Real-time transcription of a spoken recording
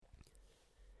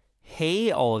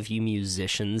Hey, all of you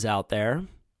musicians out there.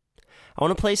 I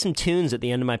want to play some tunes at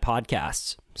the end of my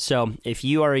podcasts. So if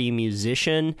you are a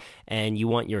musician and you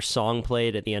want your song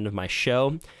played at the end of my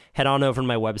show, head on over to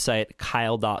my website,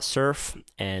 kyle.surf,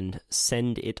 and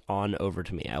send it on over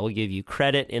to me. I will give you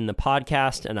credit in the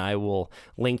podcast, and I will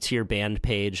link to your band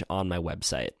page on my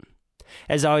website.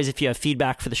 As always, if you have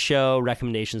feedback for the show,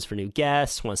 recommendations for new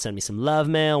guests, want to send me some love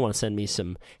mail, want to send me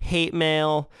some hate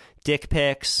mail, dick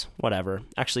pics, whatever.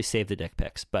 Actually, save the dick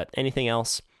pics, but anything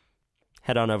else,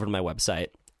 head on over to my website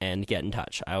and get in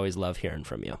touch. I always love hearing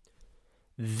from you.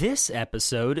 This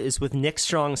episode is with Nick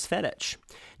Strong-Cvetich.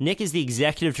 Nick is the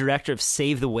executive director of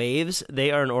Save the Waves.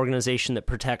 They are an organization that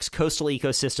protects coastal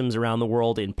ecosystems around the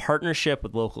world in partnership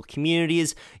with local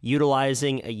communities,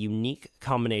 utilizing a unique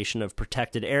combination of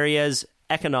protected areas,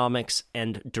 economics,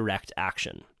 and direct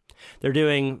action. They're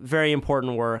doing very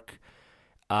important work.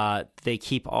 They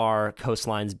keep our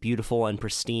coastlines beautiful and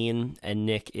pristine, and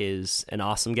Nick is an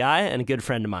awesome guy and a good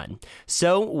friend of mine.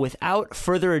 So, without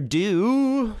further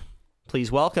ado, please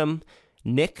welcome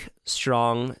Nick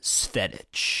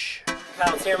Strong-Cvetich.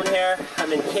 Kyle Tierman here.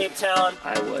 I'm in Cape Town.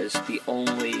 I was the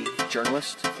only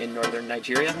journalist in northern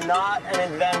Nigeria. Not an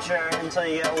adventure until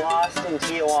you get lost in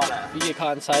Tijuana. If you get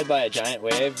caught inside by a giant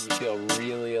wave, you feel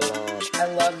really alone. I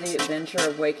love the adventure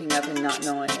of waking up and not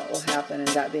knowing what will happen and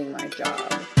that being my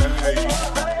job.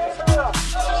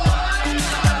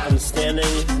 I'm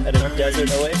standing at a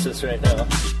desert oasis right now.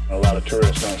 A lot of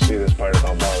tourists don't see this part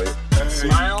about Bali.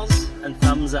 Smiles and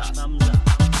thumbs up. Welcome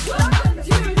to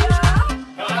the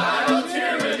Kyle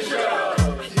Tierman Show!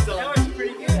 That was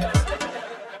pretty good.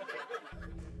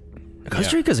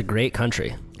 Costa Rica is a great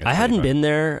country. I hadn't been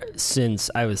there since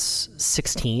I was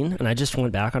 16, and I just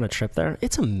went back on a trip there.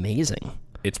 It's amazing.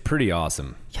 It's pretty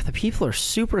awesome. Yeah, the people are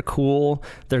super cool.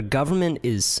 Their government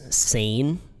is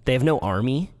sane. They have no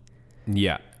army.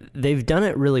 Yeah. They've done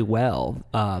it really well.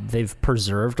 They've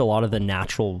preserved a lot of the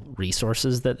natural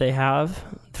resources that they have.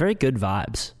 Very good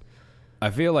vibes. I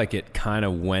feel like it kind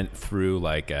of went through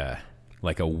like a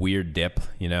weird dip,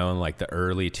 you know, in like the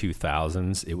early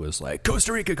 2000s. It was like,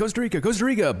 Costa Rica,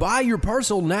 buy your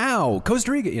parcel now.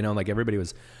 Costa Rica, you know, like everybody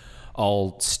was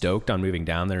all stoked on moving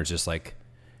down there. It's just like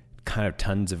kind of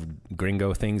tons of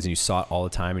gringo things, and you saw it all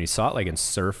the time, and you saw it like in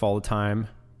surf all the time.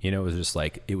 You know, it was just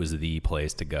like, it was the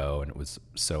place to go, and it was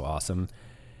so awesome.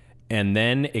 And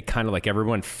then it kind of like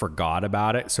everyone forgot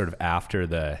about it sort of after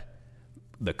the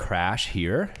crash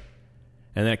here,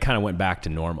 and then it kind of went back to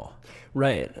normal.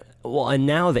 Right. Well, and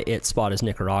now the it spot is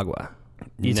Nicaragua.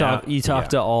 You talk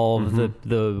to all of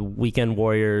the weekend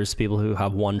warriors, people who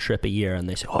have one trip a year, and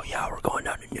they say, oh yeah, we're going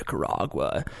down to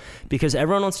Nicaragua, because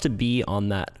everyone wants to be on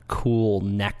that cool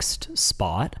next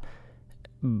spot,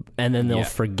 and then they'll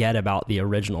forget about the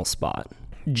original spot.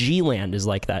 G-Land is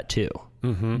like that too.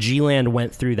 Mm-hmm. G-Land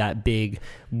went through that big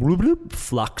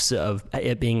flux of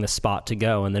it being the spot to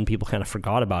go, and then people kind of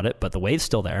forgot about it, but the wave's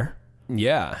still there.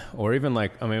 Yeah, or even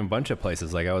like, I mean, a bunch of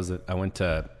places. Like I went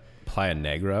to Playa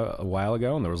Negra a while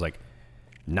ago, and there was like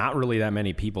not really that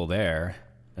many people there,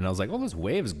 and I was like, oh, this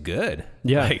wave's good.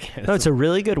 Yeah, like, no, it's a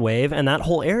really good wave, and that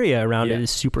whole area around it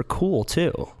is super cool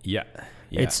too. Yeah.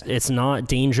 It's not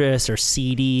dangerous or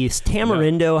seedy.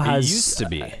 Tamarindo has... It used to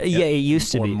be. Yeah, it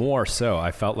used to be. Or more so.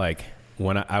 I felt like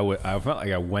when I felt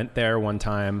like I went there one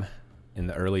time in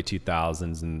the early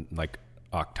 2000s in like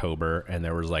October, and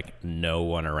there was like no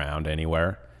one around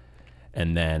anywhere.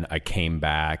 And then I came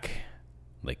back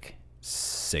like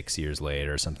 6 years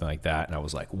later or something like that, and I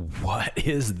was like, what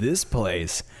is this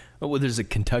place? Oh, there's a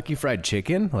Kentucky Fried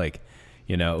Chicken? Like,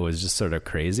 you know, it was just sort of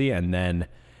crazy. And then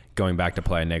going back to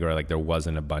Playa Negra, like there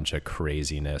wasn't a bunch of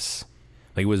craziness.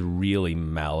 Like it was really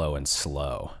mellow and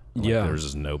slow. Like, there was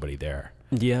just nobody there.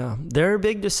 Yeah. There are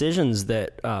big decisions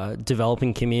that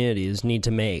developing communities need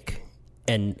to make.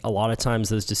 And a lot of times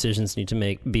those decisions need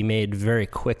to be made very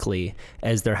quickly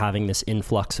as they're having this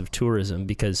influx of tourism,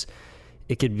 because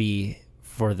it could be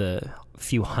for the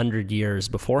few hundred years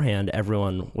beforehand,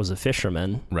 everyone was a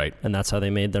fisherman. Right. And that's how they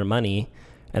made their money.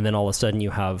 And then all of a sudden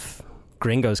you have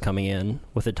gringos coming in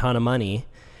with a ton of money,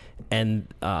 and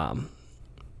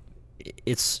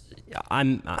it's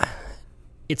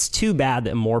too bad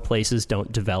that more places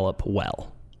don't develop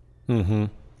well. Mm-hmm.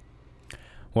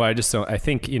 Well, I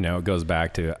think, you know, it goes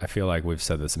back to, I feel like we've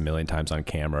said this a million times on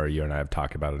camera, or you and I have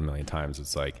talked about it a million times.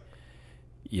 It's like,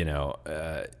 you know,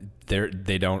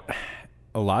 they don't,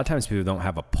 a lot of times people don't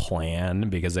have a plan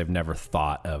because they've never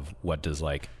thought of what does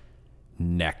like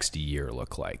next year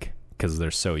look like. Because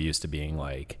they're so used to being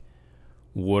like,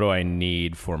 what do I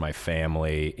need for my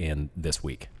family in this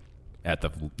week at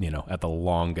the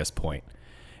longest point?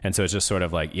 And so it's just sort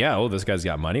of like, yeah, oh, this guy's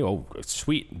got money. Oh,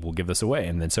 sweet. We'll give this away.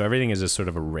 And then so everything is just sort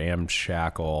of a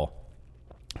ramshackle,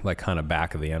 like kind of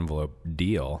back of the envelope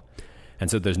deal. And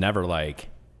so there's never like,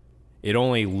 it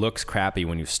only looks crappy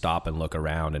when you stop and look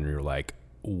around and you're like,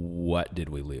 what did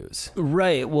we lose?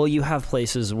 Right. Well, you have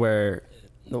places where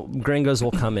gringos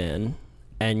will come in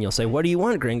and you'll say, what do you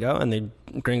want, gringo? And the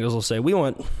gringos will say, we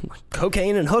want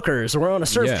cocaine and hookers. We're on a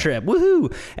surf trip.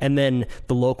 Woohoo. And then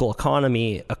the local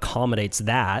economy accommodates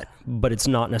that, but it's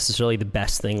not necessarily the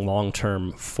best thing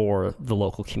long-term for the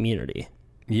local community.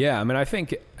 Yeah. I mean, I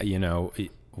think, you know,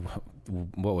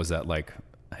 what was that like?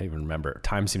 I even remember.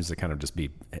 Time seems to kind of just be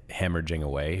hemorrhaging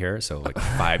away here. So like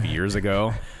 5 years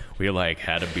ago, we like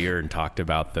had a beer and talked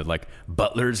about the like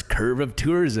Butler's curve of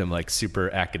tourism, like super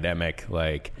academic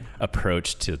like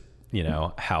approach to, you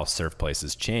know, how surf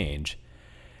places change.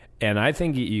 And I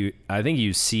think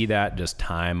you see that just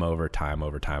time over time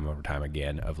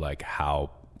again of like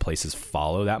how places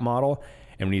follow that model.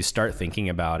 And when you start thinking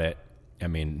about it, I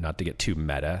mean, not to get too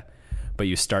meta, but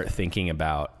you start thinking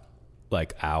about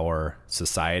like our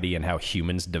society and how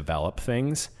humans develop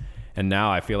things. And now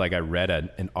I feel like I read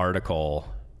an article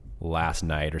last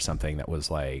night or something that was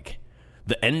like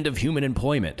the end of human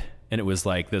employment. And it was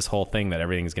like this whole thing that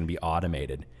everything's going to be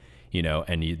automated, you know,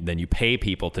 and then you pay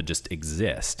people to just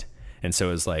exist. And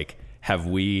so it's like, are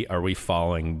we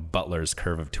following Butler's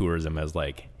curve of tourism as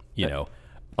like, you know,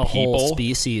 a people whole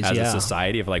species as a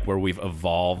society of like where we've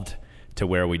evolved to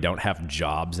where we don't have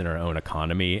jobs in our own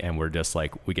economy and we're just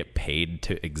like, we get paid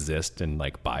to exist and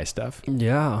like buy stuff.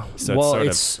 Yeah. So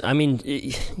well, I mean,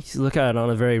 you look at it on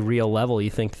a very real level. You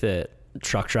think that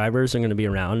truck drivers are going to be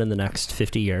around in the next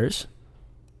 50 years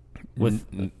with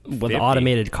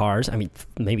automated cars. I mean,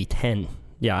 maybe 10.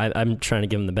 Yeah. I'm trying to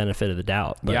give them the benefit of the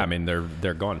doubt. But yeah. I mean,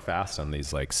 they're going fast on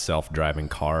these like self-driving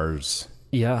cars,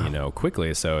 yeah, you know,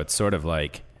 quickly. So it's sort of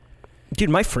like, dude,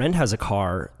 my friend has a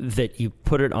car that you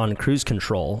put it on cruise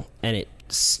control and it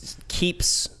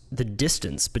keeps the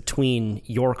distance between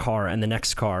your car and the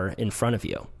next car in front of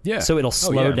you. Yeah. So it'll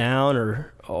slow down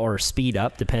or speed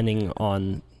up depending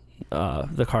on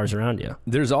the cars around you.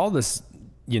 There's all this,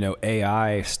 you know,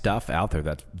 AI stuff out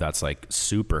there that's like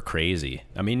super crazy.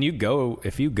 I mean,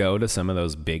 if you go to some of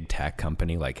those big tech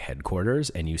company like headquarters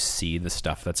and you see the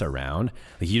stuff that's around,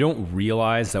 like you don't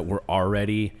realize that we're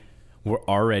already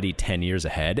 10 years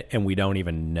ahead and we don't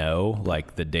even know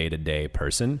like the day-to-day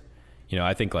person. You know,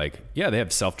 I think like, yeah, they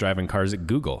have self-driving cars at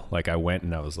Google. Like I went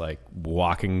and I was like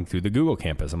walking through the Google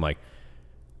campus. I'm like,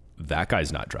 that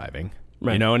guy's not driving,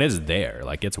 right? You know, and it's there,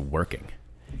 like it's working,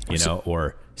 you know,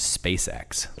 or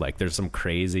SpaceX. Like there's some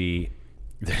crazy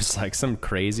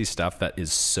stuff that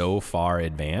is so far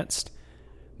advanced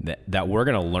that we're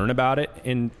going to learn about it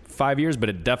in 5 years, but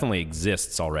it definitely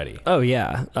exists already. Oh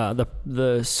yeah.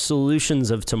 The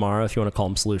solutions of tomorrow, if you want to call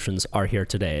them solutions, are here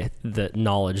today. The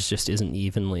knowledge just isn't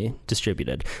evenly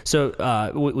distributed.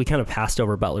 So we kind of passed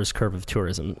over Butler's curve of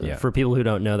tourism. Yeah. For people who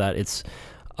don't know that,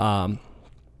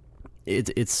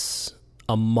 it's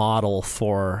a model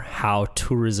for how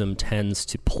tourism tends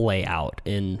to play out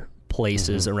in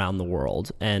places around the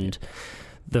world. And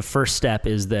the first step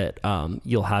is that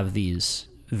you'll have these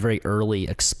very early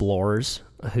explorers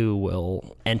who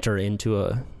will enter into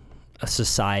a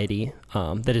society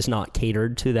that is not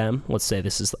catered to them. Let's say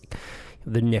this is like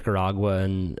the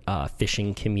Nicaraguan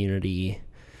fishing community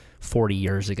 40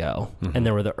 years ago. And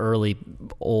there were the early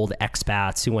old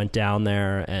expats who went down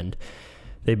there and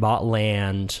they bought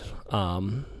land.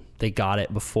 They got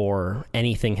it before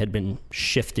anything had been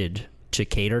shifted to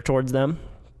cater towards them.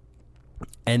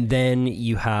 And then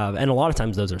you have, and a lot of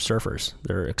times those are surfers.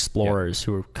 They're explorers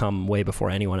who have come way before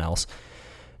anyone else.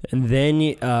 And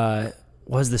then what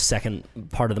was the second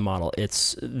part of the model?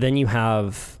 Then you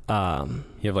have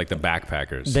like the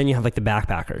backpackers. Then you have like the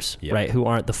backpackers, right? Who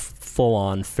aren't the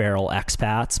full-on feral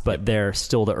expats, but they're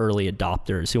still the early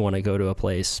adopters who want to go to a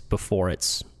place before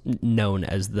it's known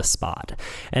as the spot.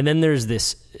 And then there's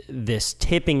this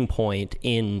tipping point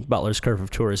in Butler's curve of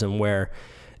tourism where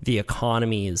the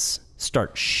economies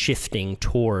start shifting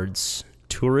towards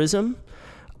tourism.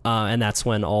 And that's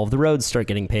when all of the roads start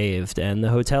getting paved and the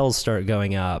hotels start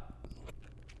going up.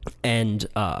 And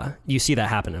you see that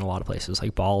happen in a lot of places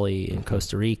like Bali and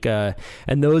Costa Rica.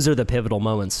 And those are the pivotal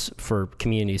moments for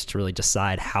communities to really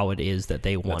decide how it is that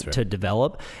they want to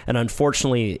develop. And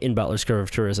unfortunately, in Butler's curve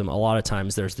of tourism, a lot of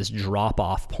times there's this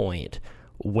drop-off point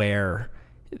where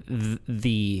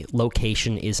the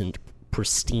location isn't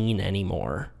pristine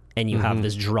anymore. And you have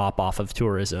this drop-off of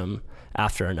tourism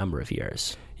after a number of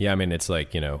years. Yeah, I mean, it's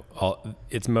like, you know,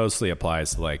 it's mostly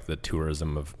applies to like the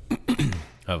tourism of,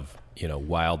 you know,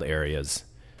 wild areas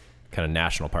kind of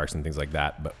national parks and things like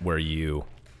that, but where you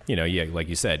like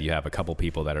you said, you have a couple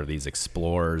people that are these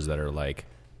explorers that are like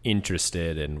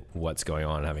interested in what's going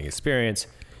on and having experience,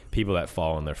 people that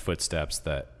follow in their footsteps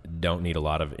that don't need a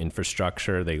lot of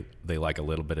infrastructure. They like a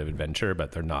little bit of adventure,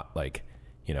 but they're not like,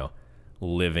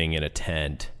 living in a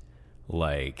tent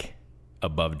like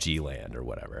above G-Land or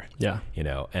whatever. Yeah.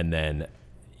 And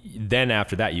then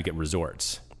after that you get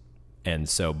resorts. And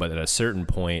so, but at a certain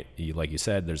point, like you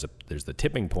said, there's the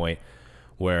tipping point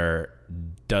where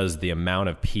does the amount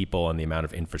of people and the amount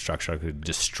of infrastructure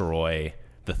destroy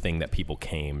the thing that people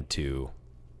came to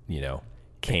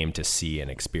see and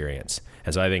experience.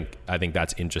 And so I think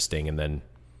that's interesting. And then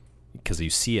because you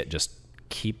see it just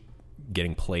keep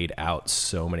getting played out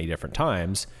so many different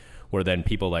times where then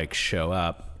people like show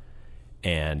up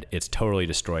and it's totally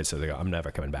destroyed. So they go, I'm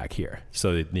never coming back here.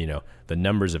 So, the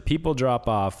numbers of people drop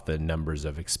off, the numbers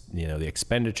of, the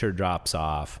expenditure drops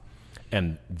off,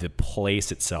 and the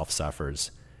place itself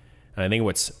suffers. And I think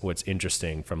what's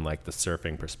interesting from like the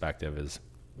surfing perspective is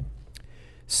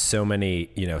so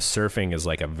many, surfing is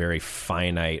like a very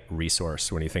finite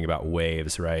resource when you think about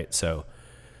waves, right? So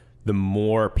the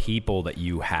more people that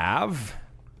you have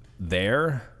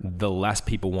there, the less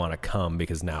people want to come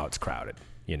because now it's crowded,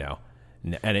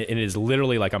 And it is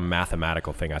literally like a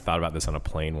mathematical thing. I thought about this on a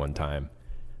plane one time.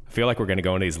 I feel like we're going to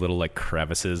go into these little like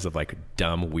crevices of like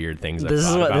dumb, weird things. This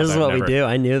is what we do.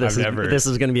 I knew this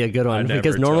was going to be a good one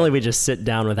because normally we just sit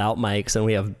down without mics and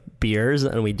we have beers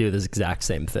and we do this exact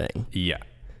same thing. Yeah.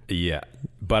 Yeah.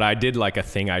 But I did like a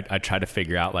thing. I tried to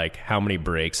figure out like how many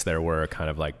breaks there were kind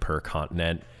of like per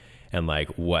continent and like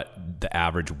what the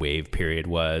average wave period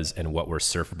was and what were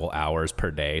surfable hours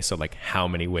per day. So like how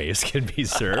many waves can be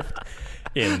surfed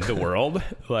in the world,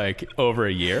 like over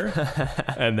a year,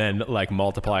 and then like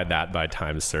multiply that by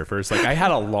times surfers. Like I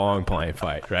had a long plane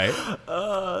flight, right?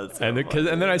 And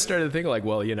then I started to think like,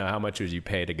 well, how much would you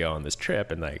pay to go on this trip?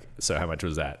 And like, so how much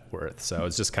was that worth? So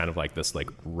it's just kind of like this like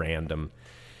random,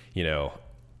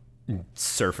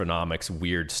 surfonomics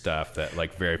weird stuff that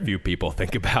like very few people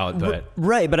think about. But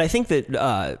right, but I think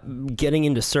that getting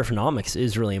into surfonomics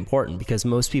is really important because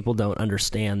most people don't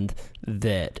understand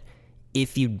that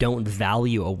if you don't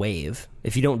value a wave,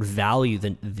 if you don't value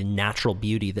the natural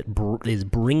beauty that is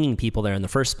bringing people there in the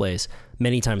first place,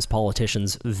 many times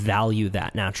politicians value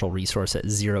that natural resource at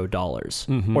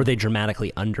 $0, or they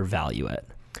dramatically undervalue it.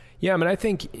 Yeah, I mean, I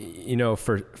think,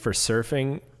 for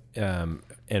surfing,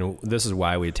 and this is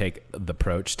why we take the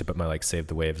approach to put my like Save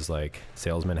the Waves like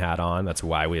salesman hat on. That's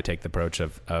why we take the approach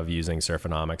of using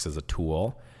surfonomics as a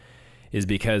tool, is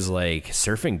because like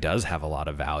surfing does have a lot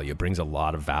of value. It brings a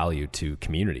lot of value to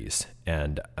communities.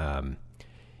 And,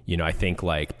 I think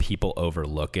like people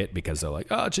overlook it because they're like,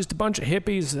 oh, it's just a bunch of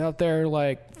hippies out there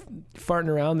like farting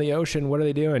around the ocean. What are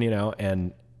they doing?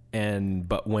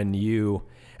 But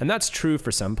and that's true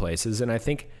for some places. And I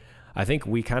think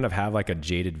we kind of have like a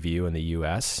jaded view in the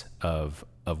US of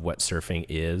what surfing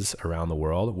is around the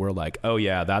world. We're like, oh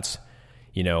yeah, that's,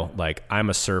 like I'm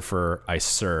a surfer, I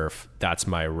surf, that's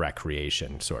my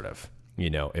recreation sort of,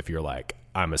 if you're like,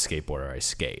 I'm a skateboarder, I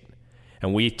skate.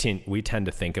 And we tend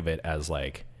to think of it as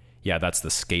like, yeah, that's the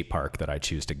skate park that I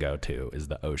choose to go to is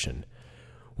the ocean.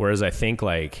 Whereas I think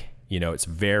like, it's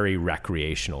very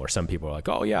recreational, or some people are like,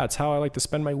 oh yeah, it's how I like to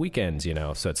spend my weekends,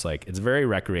 So it's like, it's very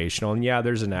recreational. And yeah,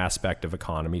 there's an aspect of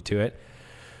economy to it.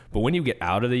 But when you get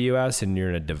out of the US and you're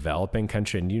in a developing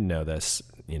country, and this,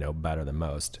 better than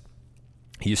most,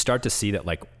 you start to see that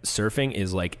like surfing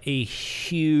is like a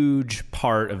huge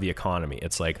part of the economy.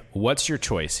 It's like, what's your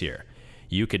choice here?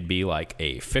 You could be like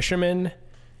a fisherman.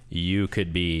 You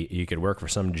could work for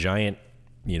some giant,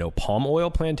 palm oil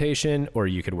plantation, or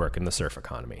you could work in the surf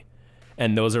economy.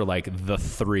 And those are like the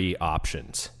three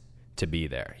options to be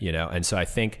there, And so I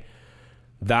think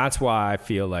that's why I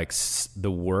feel like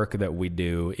the work that we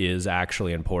do is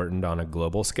actually important on a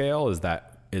global scale, is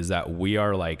that we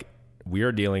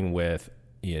are dealing with,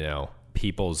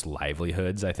 people's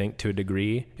livelihoods, I think, to a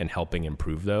degree, and helping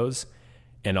improve those,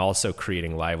 and also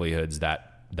creating livelihoods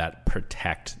that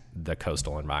protect the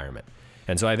coastal environment.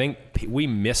 And so I think we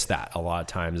miss that a lot of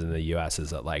times in the US,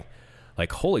 is that like,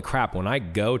 holy crap, when I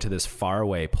go to this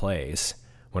faraway place,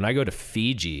 when I go to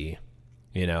Fiji,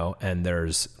 and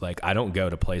there's like, I don't go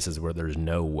to places where there's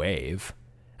no wave.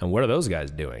 And what are those guys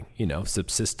doing?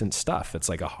 Subsistence stuff. It's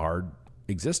like a hard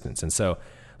existence. And so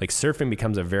like surfing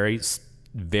becomes a very,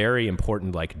 very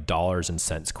important like dollars and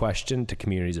cents question to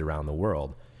communities around the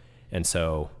world. And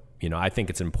so, I think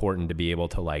it's important to be able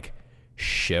to like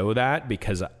show that,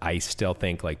 because I still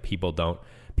think like people don't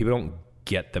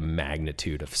get the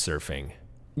magnitude of surfing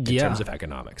in terms of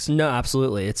economics. No,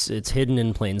 absolutely. It's hidden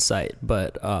in plain sight,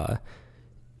 but a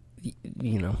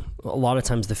lot of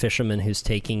times the fisherman who's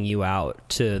taking you out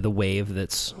to the wave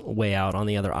that's way out on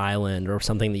the other island or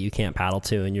something that you can't paddle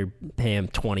to and you're paying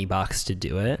 $20 to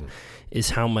do it is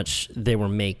how much they were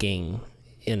making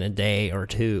in a day or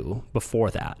two before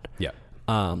that. Yeah.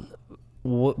 But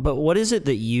what is it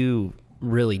that you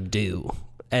really do?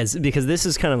 Because this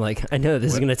is kind of like, I know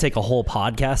this is going to take a whole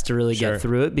podcast to really get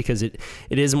through it, because it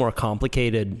is more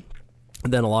complicated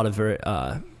than what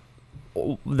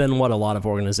a lot of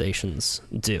organizations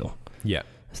do. Yeah.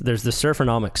 So there's the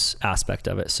surfernomics aspect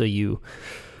of it. So you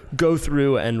go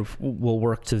through and will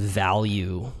work to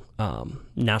value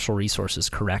natural resources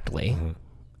correctly.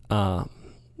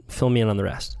 Fill me in on the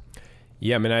rest.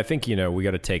 Yeah, I mean, I think, we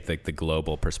got to take the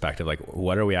global perspective. Like,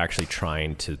 what are we actually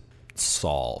trying to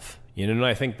solve? And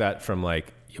I think that from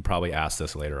you'll probably ask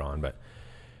this later on, but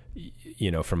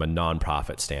from a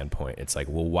nonprofit standpoint, it's like,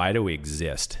 well, why do we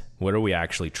exist? What are we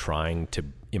actually trying to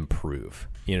improve?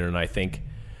 And I think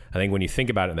when you think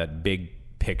about it in that big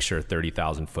picture,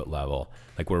 30,000 foot level,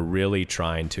 we're really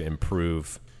trying to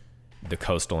improve the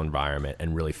coastal environment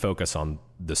and really focus on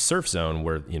the surf zone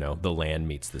where, the land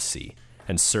meets the sea,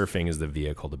 and surfing is the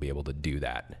vehicle to be able to do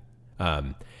that.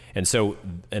 And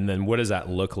then what does that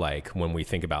look like when we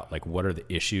think about what are the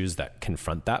issues that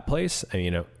confront that place?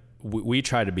 And, we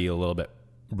try to be a little bit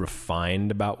refined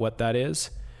about what that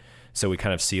is. So we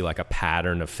kind of see a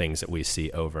pattern of things that we see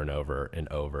over and over and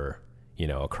over,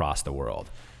 across the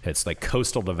world. It's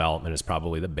coastal development is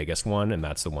probably the biggest one. And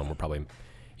that's the one we're probably,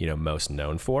 most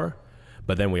known for.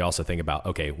 But then we also think about,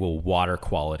 okay, well, water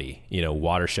quality,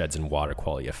 watersheds and water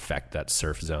quality affect that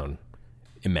surf zone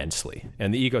immensely,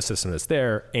 and the ecosystem that's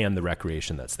there and the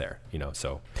recreation that's there,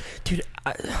 so. Dude,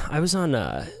 I was on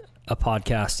a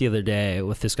podcast the other day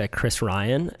with this guy, Chris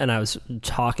Ryan, and I was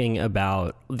talking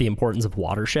about the importance of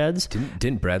watersheds.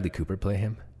 Didn't Bradley Cooper play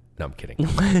him? No, I'm kidding.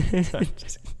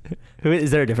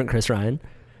 Is there a different Chris Ryan?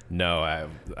 No,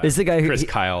 is the guy Chris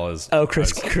Kyle is. Oh,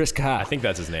 Chris Kyle. I think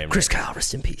that's his name. Chris Kyle,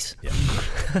 rest in peace. Yeah.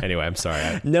 Anyway, I'm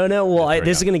sorry. No. Well,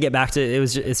 this is going to get back to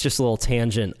it's just a little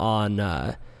tangent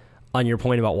on your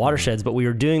point about watersheds, but we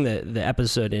were doing the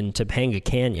episode in Topanga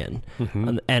Canyon,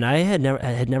 and I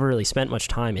had never really spent much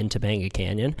time in Topanga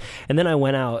Canyon, and then I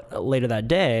went out later that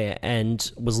day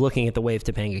and was looking at the wave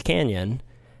Topanga Canyon,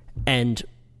 and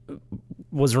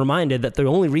was reminded that the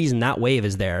only reason that wave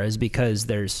is there is because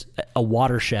there's a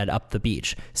watershed up the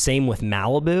beach. Same with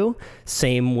Malibu,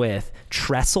 same with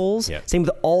Trestles, same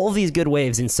with all these good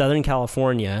waves in Southern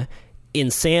California,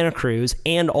 in Santa Cruz,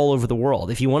 and all over the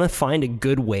world. If you want to find a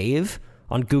good wave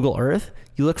on Google Earth,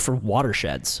 you look for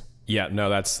watersheds. Yeah, no,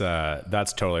 that's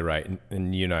totally right.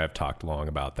 And you and I have talked long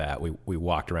about that. We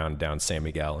walked around down San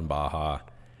Miguel in Baja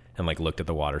and looked at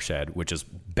the watershed, which is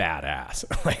badass.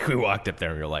 We walked up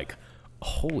there and we were like,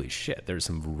 holy shit, there's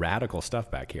some radical stuff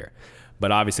back here.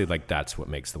 But obviously that's what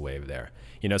makes the wave there.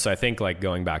 So I think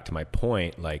going back to my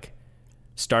point,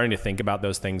 starting to think about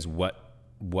those things, what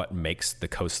makes the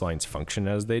coastlines function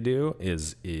as they do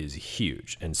is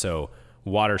huge. And so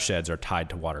watersheds are tied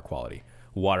to water quality.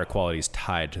 Water quality is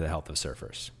tied to the health of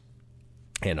surfers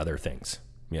and other things,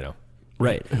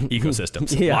 Right.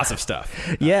 Ecosystems, lots of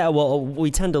stuff. Yeah. Well,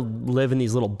 we tend to live in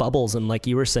these little bubbles. And like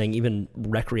you were saying, even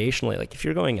recreationally, if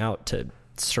you're going out to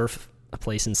surf a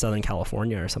place in Southern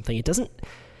California or something, it doesn't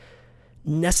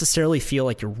necessarily feel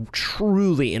like you're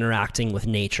truly interacting with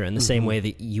nature in the same way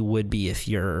that you would be if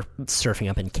you're surfing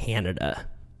up in Canada.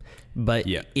 But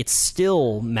it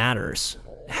still matters.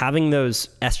 Having those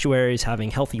estuaries, having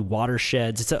healthy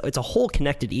watersheds, it's a whole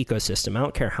connected ecosystem. I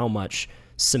don't care how much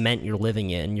cement you're living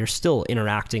in, you're still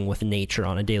interacting with nature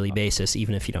on a daily basis,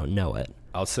 even if you don't know it.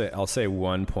 I'll say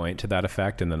one point to that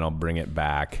effect, and then I'll bring it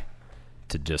back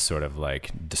to just sort of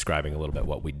describing a little bit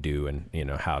what we do and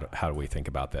how do we think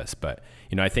about this. But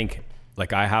I think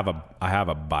I have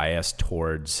a bias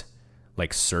towards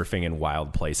surfing in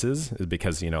wild places,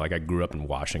 because I grew up in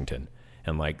Washington,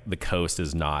 and the coast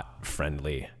is not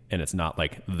friendly, and it's not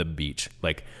the beach.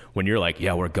 When you're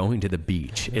we're going to the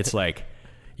beach, it's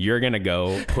you're going to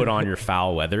go put on your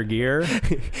foul weather gear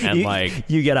and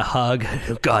you get a hug.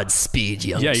 Godspeed,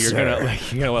 young you're sir.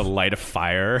 You're going to light a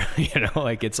fire,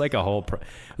 it's a whole, it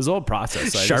was a whole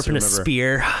process. Sharpen a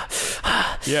spear.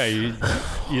 Yeah.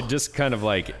 You just kind of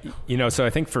so I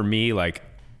think for me,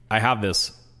 I have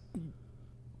this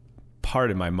part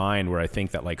in my mind where I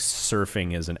think that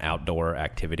surfing is an outdoor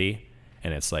activity,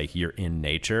 and it's you're in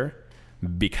nature,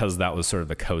 because that was sort of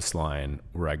the coastline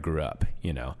where I grew up,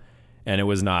 and it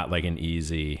was not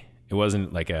it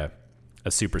wasn't a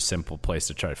super simple place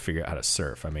to try to figure out how to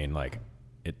surf. I mean,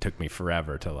 it took me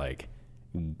forever to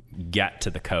get to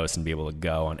the coast and be able to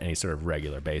go on any sort of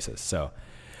regular basis. So,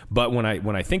 but when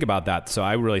I think about that, so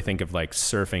I really think of like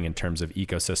surfing in terms of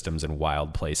ecosystems and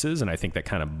wild places. And I think that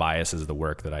kind of biases the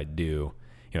work that I do,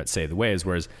 at Save the Waves.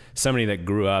 Whereas somebody that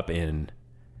grew up in,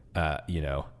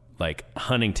 like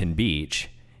Huntington Beach,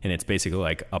 and it's basically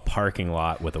like a parking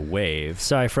lot with a wave.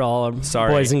 Sorry for all our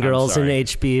boys and girls in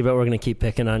HB, but we're going to keep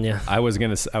picking on you. I was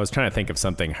trying to think of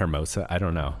something Hermosa. I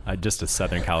don't know. Just a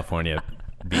Southern California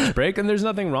beach break, and there's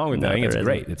nothing wrong with that. I think it's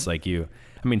great. It's like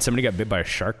somebody got bit by a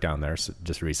shark down there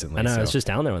just recently. I know. I was just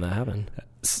down there when that happened.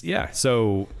 Yeah.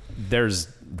 So there's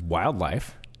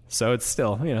wildlife. So it's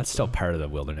still, it's still part of the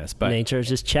wilderness, but nature is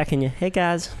just checking you. Hey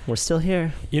guys, we're still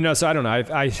here. So I don't know.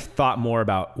 I thought more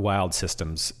about wild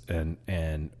systems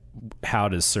and how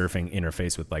does surfing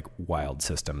interface with like wild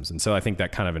systems. And so I think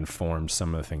that kind of informs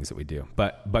some of the things that we do,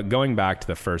 but going back to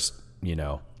the first,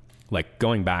 like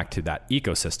going back to that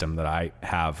ecosystem that I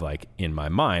have like in my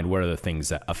mind, what are the things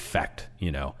that affect,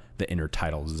 the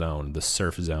intertidal zone, the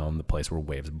surf zone, the place where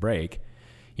waves break,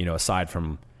 aside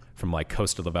from like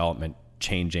coastal development,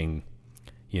 changing,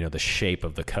 the shape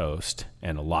of the coast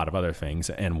and a lot of other things,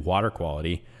 and water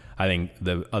quality. I think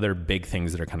the other big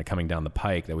things that are kind of coming down the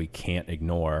pike that we can't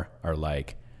ignore are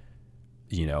like,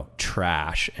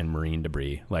 trash and marine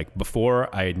debris. Like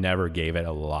before, I never gave it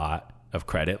a lot of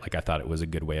credit. Like I thought it was a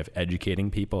good way of educating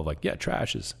people. Like, yeah, you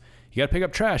got to pick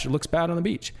up trash. It looks bad on the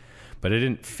beach. But I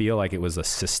didn't feel like it was a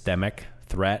systemic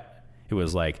threat. It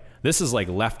was like, this is like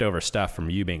leftover stuff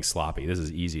from you being sloppy. This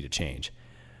is easy to change.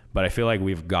 But I feel like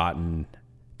we've gotten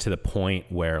to the point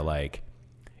where like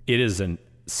it is a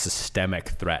systemic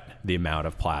threat, the amount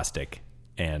of plastic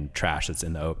and trash that's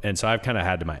in the open. And so I've kind of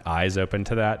had my eyes open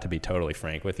to that, to be totally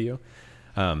frank with you.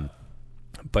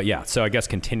 But yeah, so I guess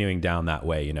continuing down that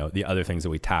way, the other things that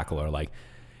we tackle are like,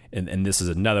 and this is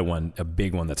another one, a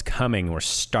big one that's coming. We're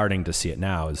starting to see it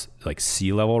now, is like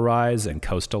sea level rise and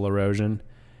coastal erosion,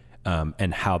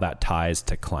 and how that ties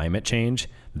to climate change.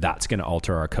 That's going to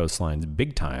alter our coastlines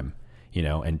big time,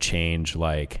 and change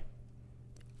like,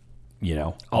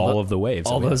 all of the waves.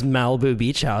 All those Malibu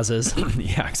beach houses.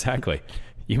 Yeah, exactly.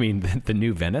 You mean the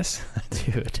new Venice?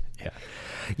 Dude. Yeah.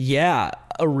 Yeah.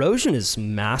 Erosion is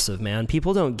massive, man.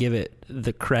 People don't give it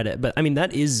the credit, but I mean,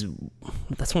 that's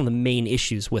one of the main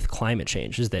issues with climate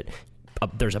change, is that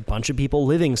there's a bunch of people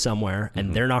living somewhere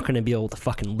and they're not going to be able to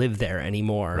fucking live there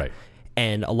anymore. Right.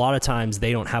 And a lot of times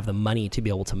they don't have the money to be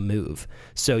able to move.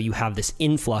 So you have this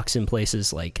influx in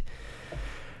places like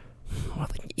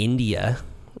India,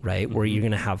 right? Where you're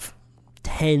going to have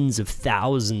tens of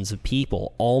thousands of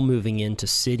people all moving into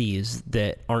cities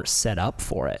that aren't set up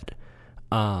for it.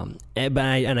 But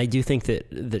I do think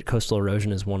that coastal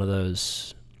erosion is one of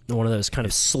those kind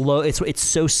of slow. It's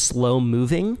so slow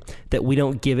moving that we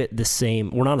don't give it the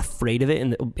same. We're not afraid of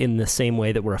it in the same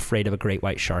way that we're afraid of a great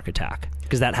white shark attack,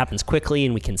 because that happens quickly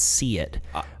and we can see it.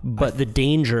 But the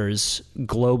dangers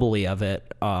globally of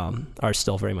it are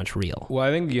still very much real. Well, I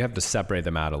think you have to separate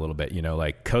them out a little bit.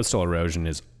 Like coastal erosion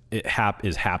is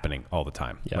happening all the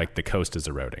time. Yeah. Like the coast is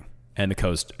eroding, and the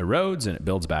coast erodes and it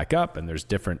builds back up, and there's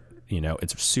different.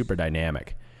 It's super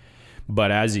dynamic.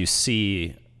 But as you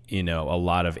see, a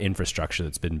lot of infrastructure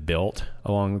that's been built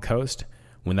along the coast,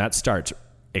 when that starts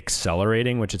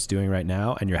accelerating, which it's doing right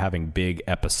now, and you're having big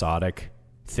episodic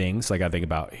things, like I think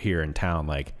about here in town,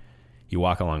 like you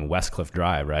walk along Westcliff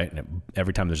Drive, right? And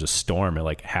every time there's a storm,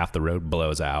 like half the road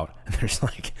blows out and there's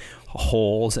like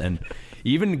holes, and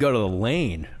you even go to the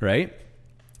lane, right?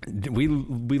 We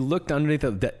looked underneath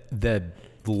the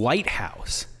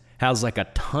lighthouse has like a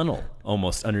tunnel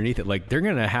almost underneath it. Like they're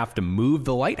going to have to move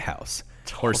the lighthouse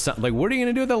or something. Like, what are you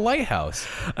going to do with the lighthouse?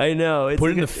 I know.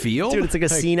 Put it in the field? Dude, it's like a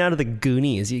scene out of the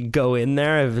Goonies. You go in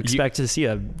there, I expect to see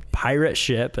a pirate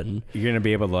ship, and you're going to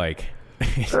be able to like,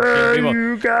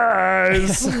 you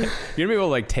guys. You're going to be able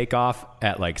to like take off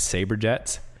at like Sabre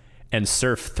jets and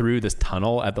surf through this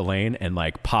tunnel at the lane and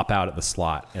like pop out at the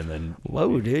slot, and then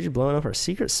whoa, dude, you're blowing up our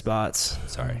secret spots.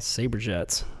 Sorry. Sabre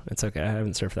jets. It's okay. I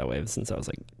haven't surfed that wave since I was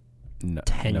like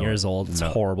 10 years old. It's a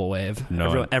horrible wave.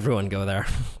 No, everyone go there.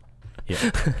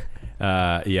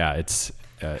 Yeah. Yeah, it's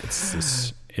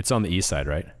on the east side,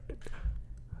 right?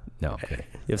 No. Okay.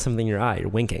 You have something in your eye. You're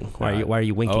winking. Why are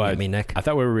you winking at me, Nick? I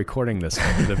thought we were recording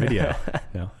the video.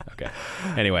 No. Okay.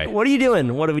 Anyway, what are you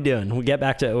doing? What are we doing? We'll get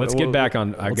back to. Let's get back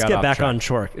on. Let's get back on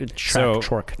track.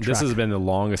 This has been the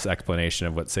longest explanation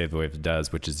of what Save the Waves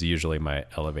does, which is usually my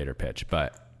elevator pitch.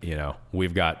 But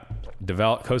we've got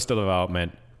coastal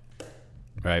development,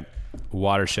 right?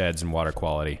 Watersheds and water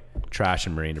quality, trash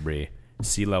and marine debris,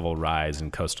 sea level rise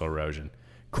and coastal erosion.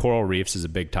 Coral reefs is a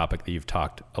big topic that you've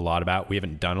talked a lot about. We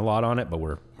haven't done a lot on it, but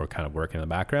we're kind of working in the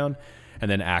background.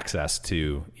 and then access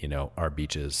to, our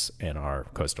beaches and our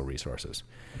coastal resources.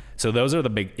 So those are the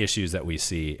big issues that we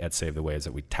see at Save the Waves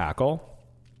that we tackle.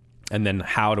 And then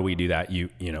how do we do that?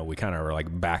 We kind of are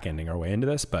like back-ending our way into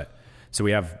this, but so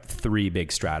we have 3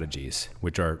 big strategies,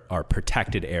 which are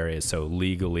protected areas. So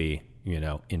legally,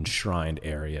 enshrined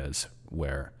areas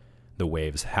where the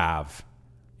waves have,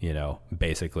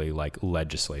 basically like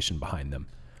legislation behind them,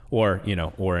 or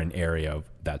an area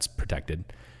that's protected,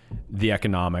 the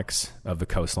economics of the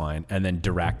coastline, and then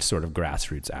direct sort of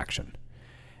grassroots action.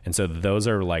 And so those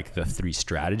are like the 3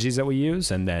 strategies that we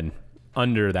use. And then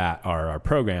under that are our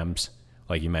programs.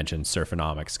 Like you mentioned,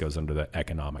 Surfonomics goes under the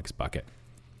economics bucket.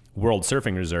 World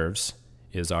Surfing Reserves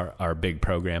is our big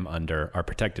program under our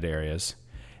protected areas.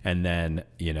 And then,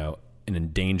 an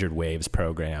endangered waves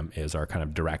program is our kind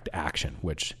of direct action,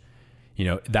 which,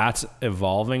 that's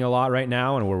evolving a lot right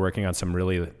now. And we're working on some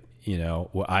really,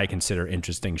 what I consider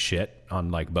interesting shit on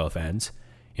like both ends.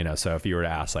 So if you were to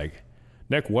ask like,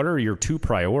 Nick, what are your 2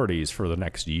 priorities for the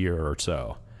next year or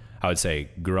so? I would say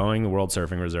growing the World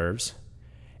Surfing Reserves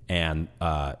and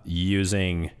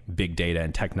using big data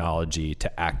and technology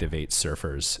to activate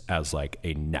surfers as like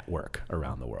a network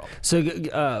around the world.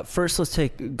 So first, let's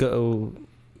go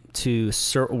to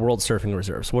World Surfing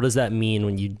Reserves. What does that mean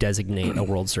when you designate a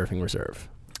World Surfing Reserve?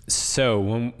 So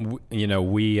when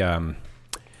we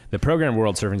the program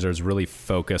World Surfing Reserve is really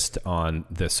focused on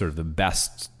the sort of the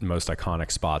best, most iconic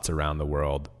spots around the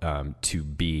world to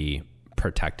be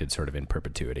protected sort of in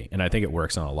perpetuity. And I think it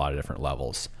works on a lot of different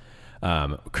levels.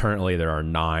 Currently there are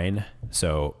 9.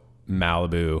 So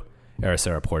Malibu,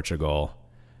 Ericeira, Portugal,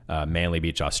 Manly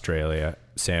Beach, Australia,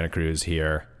 Santa Cruz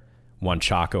here, Juan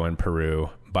Chaco in Peru,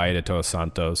 Bahia de Todos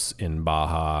Santos in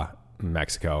Baja,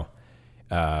 Mexico.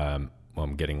 I'm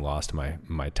getting lost in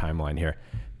my timeline here.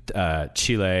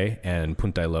 Chile and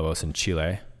Punta de Lobos in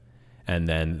Chile. And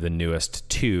then the newest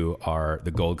 2 are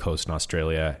the Gold Coast in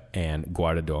Australia and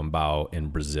Guarda do Ambao in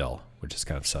Brazil, which is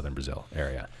kind of southern Brazil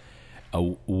area.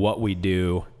 What we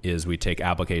do is we take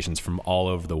applications from all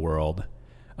over the world.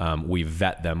 We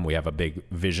vet them. We have a big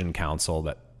vision council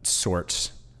that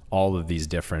sorts all of these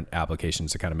different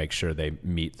applications to kind of make sure they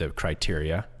meet the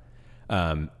criteria.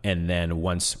 And then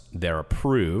once they're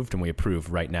approved, and we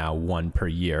approve right now 1 per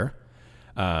year,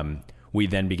 we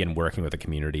then begin working with the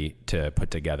community to put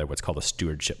together what's called a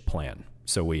stewardship plan.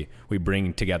 So we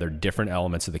bring together different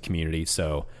elements of the community.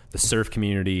 So the surf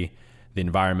community, the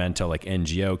environmental, like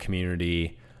NGO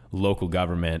community, local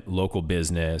government, local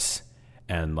business,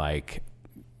 and like,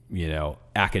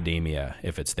 academia,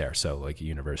 if it's there. So like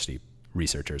university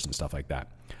researchers and stuff like that.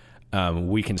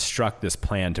 We construct this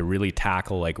plan to really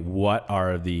tackle like what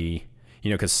are the,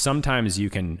 because sometimes you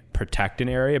can protect an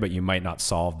area, but you might not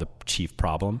solve the chief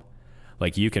problem.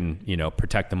 Like you can,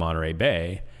 protect the Monterey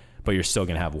Bay, but you're still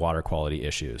going to have water quality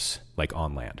issues like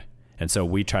on land. And so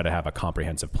we try to have a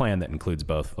comprehensive plan that includes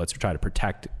both. Let's try to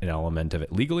protect an element of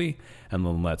it legally, and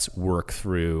then let's work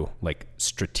through like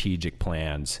strategic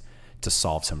plans to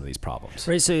solve some of these problems.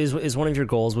 Right. So is one of your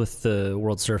goals with the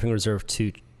World Surfing Reserve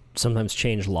to sometimes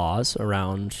change laws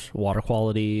around water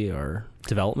quality or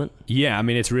development? Yeah. I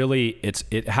mean,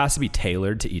 it has to be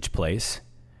tailored to each place,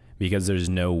 because there's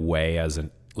no way as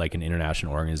an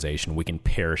international organization, we can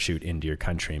parachute into your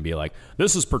country and be like,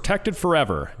 this is protected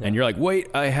forever. Yeah. And you're like, wait,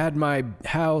 I had my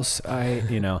house.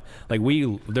 There's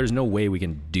no way we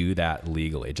can do that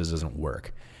legally. It just doesn't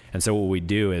work. And so what we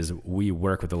do is we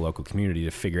work with the local community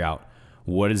to figure out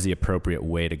what is the appropriate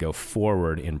way to go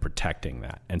forward in protecting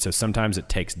that. And so sometimes it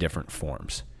takes different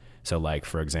forms. So like,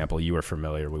 for example, you were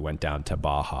familiar, we went down to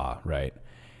Baja, right?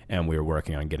 And we were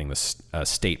working on getting the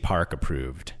state park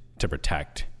approved to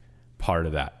protect part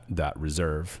of that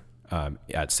reserve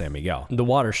at San Miguel. The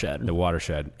watershed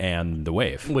and the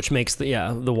wave, which makes the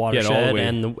watershed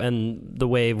and the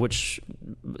wave.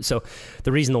 So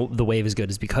the reason the wave is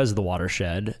good is because of the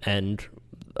watershed, and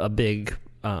a big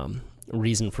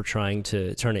reason for trying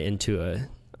to turn it into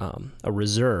a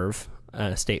reserve,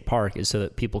 a state park, is so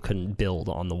that people can build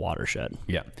on the watershed.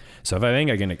 Yeah. So if I think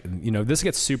this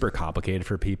gets super complicated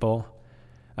for people.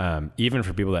 Even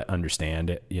for people that understand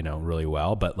it, really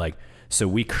well. But so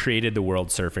we created the World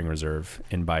Surfing Reserve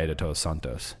in Bahia de Todos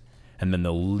Santos. And then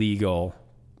the legal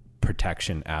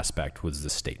protection aspect was the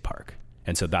state park.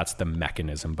 And so that's the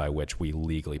mechanism by which we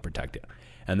legally protect it.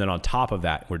 And then on top of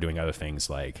that, we're doing other things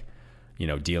like,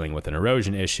 dealing with an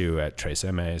erosion issue at Tres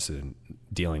Emes, and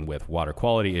dealing with water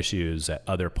quality issues at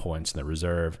other points in the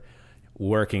reserve,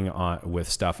 working with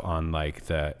stuff on like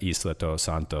the Isla Todos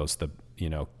Santos, the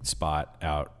spot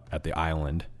out at the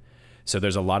island. So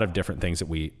there's a lot of different things that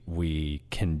we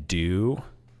can do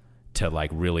to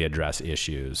like really address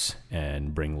issues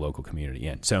and bring local community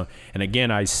in. So, and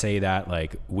again, I say that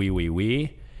like we,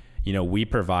 you know, we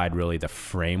provide really the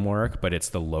framework, but it's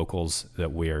the locals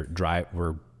that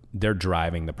they're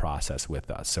driving the process with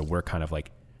us. So we're kind of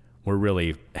like, we're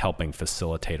really helping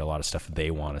facilitate a lot of stuff they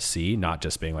want to see, not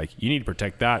just being like, you need to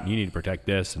protect that, you need to protect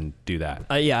this and do that.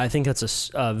 Yeah, I think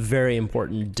that's a very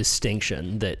important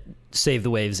distinction, that Save the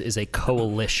Waves is a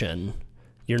coalition.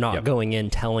 You're not going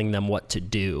in telling them what to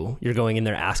do. You're going in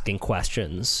there asking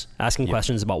questions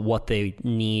about what they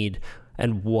need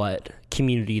and what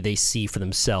community they see for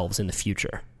themselves in the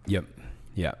future. Yep.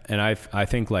 Yeah. And I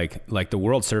think like the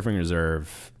World Surfing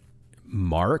Reserve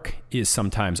mark is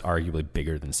sometimes arguably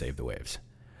bigger than Save the Waves.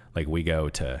 Like we go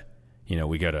to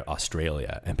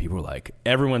Australia and people are like,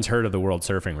 everyone's heard of the World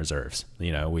Surfing Reserves.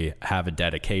 You know, we have a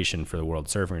dedication for the World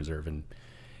Surfing Reserve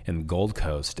in Gold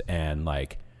Coast, and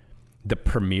like the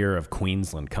premier of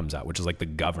Queensland comes out, which is like the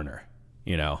governor,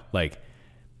 you know, like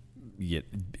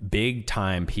big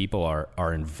time people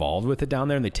are involved with it down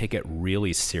there, and they take it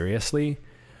really seriously,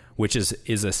 which is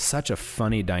such a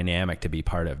funny dynamic to be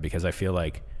part of, because I feel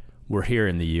like we're here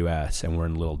in the US and we're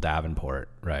in little Davenport,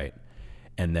 right?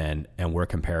 And we're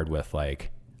compared with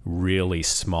like really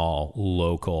small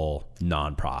local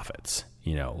nonprofits,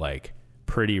 you know, like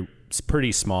pretty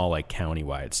small, like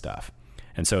countywide stuff.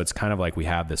 And so it's kind of like we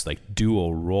have this like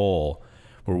dual role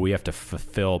where we have to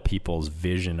fulfill people's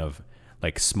vision of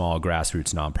like small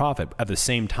grassroots nonprofit, at the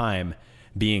same time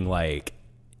being like,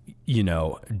 you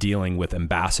know, dealing with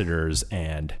ambassadors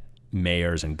and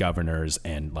mayors and governors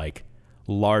and like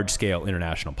large scale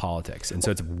international politics. And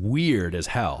so it's weird as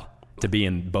hell to be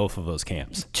in both of those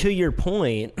camps. To your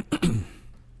point,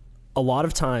 a lot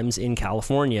of times in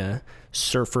California,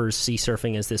 surfers see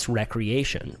surfing as this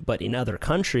recreation, but in other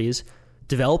countries,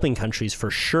 developing countries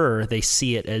for sure, they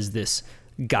see it as this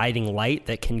guiding light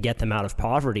that can get them out of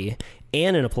poverty.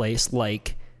 And in a place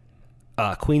like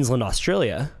Queensland,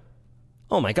 Australia,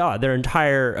 oh my God, their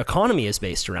entire economy is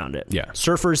based around it. Yeah.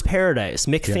 Surfer's paradise.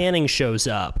 Mick Fanning shows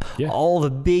up. Yeah. All the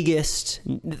biggest,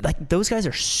 like those guys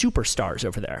are superstars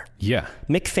over there. Yeah.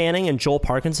 Mick Fanning and Joel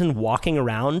Parkinson walking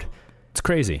around. It's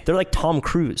crazy. They're like Tom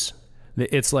Cruise.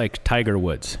 It's like Tiger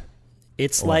Woods.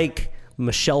 It's like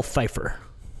Michelle Pfeiffer.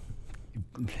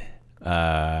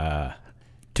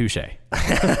 Touche.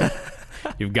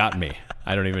 You've got me.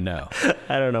 I don't even know.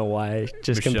 I don't know why I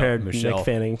just compared Mick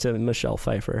Fanning to Michelle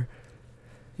Pfeiffer.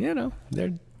 You know,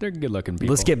 they're good looking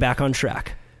people. Let's get back on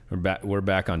track. We're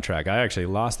back on track. I actually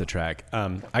lost the track.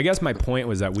 I guess my point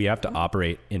was that we have to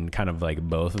operate in kind of like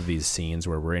both of these scenes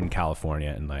where we're in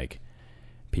California and like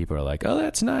people are like, oh,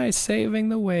 that's nice, saving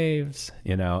the waves,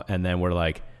 you know, and then we're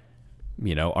like,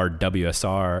 you know, our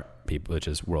WSR people, which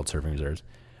is World Surfing Reserves,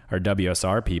 our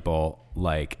WSR people,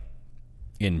 like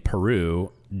in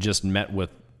Peru, just met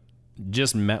with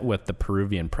the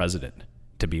Peruvian president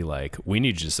to be like, we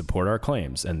need you to support our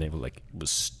claims, and they were like, was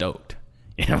stoked,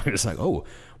 you know. It's like, oh,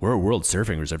 we're a World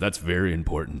Surfing Reserve, that's very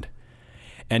important.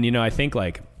 And you know, I think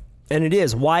like, and it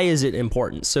is, why is it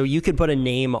important? So you could put a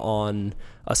name on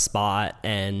a spot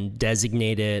and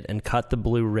designate it and cut the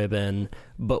blue ribbon,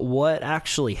 but what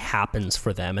actually happens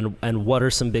for them, and what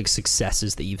are some big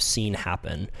successes that you've seen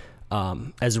happen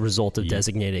as a result of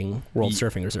designating World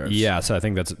Surfing Reserves? Yeah, so I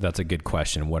think that's a good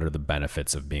question. What are the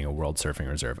benefits of being a World Surfing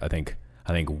Reserve? I think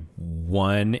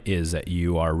one is that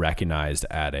you are recognized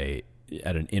at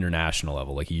an international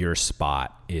level. Like your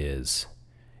spot is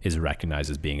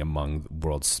recognized as being among the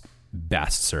world's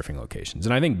best surfing locations.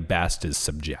 And I think best is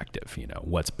subjective, you know,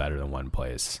 what's better than one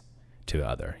place to the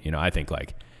other. You know, I think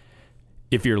like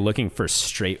if you're looking for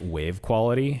straight wave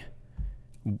quality,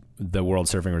 the World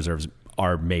Surfing Reserves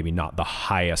are maybe not the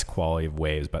highest quality of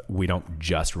waves, but we don't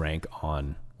just rank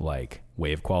on like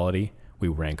wave quality. We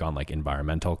rank on like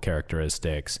environmental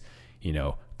characteristics, you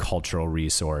know, cultural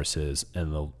resources,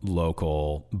 and the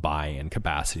local buy-in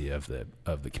capacity of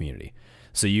the community.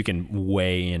 So you can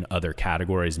weigh in other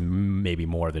categories, maybe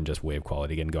more than just wave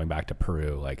quality. Again, going back to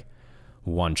Peru, like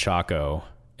Juan Chaco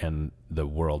and the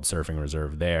World Surfing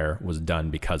Reserve there was done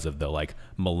because of the like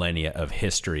millennia of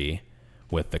history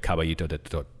with the Caballito de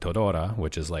Todora,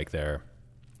 which is like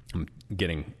I'm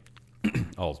getting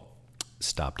all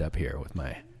stopped up here with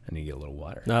I need to get a little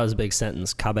water. That was a big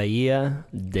sentence. Caballito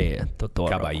de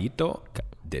Todora. Caballito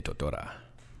de Todora.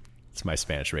 It's my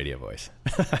Spanish radio voice.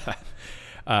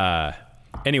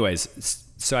 Anyways,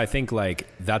 so I think like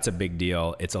that's a big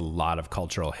deal. It's a lot of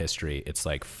cultural history. It's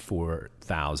like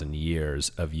 4,000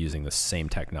 years of using the same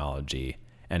technology,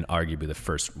 and arguably the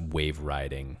first wave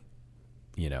riding,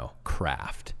 you know,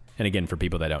 craft. And again, for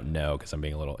people that don't know, because I'm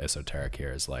being a little esoteric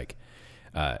here, is like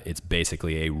It's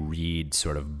basically a reed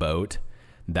sort of boat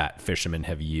that fishermen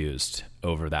have used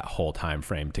over that whole time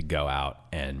frame to go out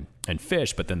and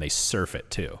fish, but then they surf it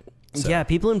too. So, yeah,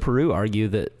 people in Peru argue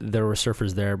that there were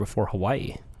surfers there before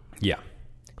Hawaii. Yeah.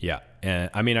 And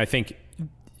I mean, I think,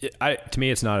 to me,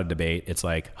 it's not a debate. It's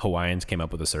like Hawaiians came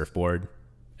up with a surfboard,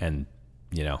 and,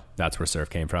 that's where surf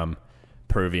came from.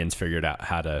 Peruvians figured out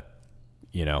how to,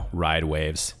 ride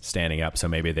waves standing up. So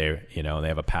maybe they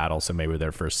have a paddle. So maybe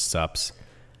their first sups,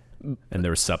 and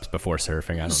there were sups before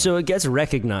surfing. I don't know. So it gets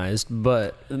recognized,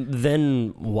 but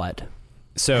then what?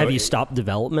 So have you stopped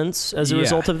developments as a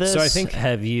result of this? So I think,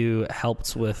 have you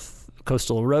helped with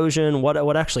coastal erosion?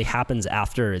 What actually happens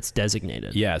after it's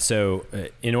designated? Yeah. So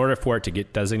in order for it to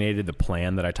get designated, the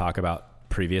plan that I talked about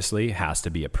previously has to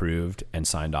be approved and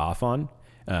signed off on.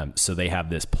 So they have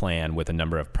this plan with a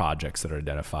number of projects that are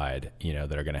identified,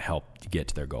 that are going to help get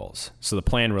to their goals. So the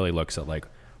plan really looks at like,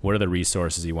 what are the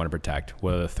resources you want to protect?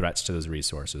 What are the threats to those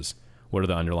resources? What are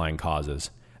the underlying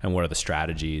causes? And what are the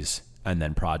strategies and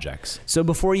then projects? So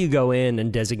before you go in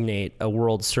and designate a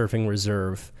World Surfing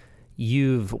Reserve,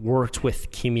 you've worked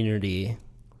with community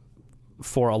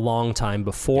for a long time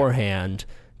beforehand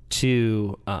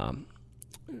to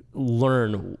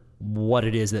learn what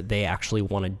it is that they actually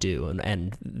want to do.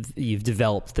 And you've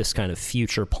developed this kind of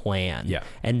future plan. Yeah.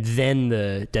 And then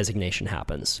the designation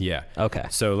happens. Yeah. Okay.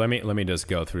 So let me just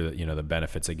go through the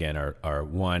benefits again are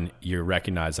one, you're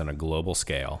recognized on a global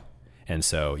scale. And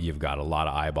so you've got a lot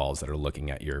of eyeballs that are looking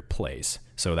at your place.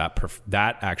 So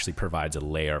that actually provides a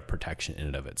layer of protection in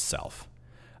and of itself.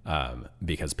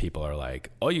 Because people are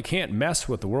like, oh, you can't mess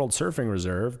with the World Surfing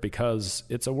Reserve because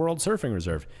it's a World Surfing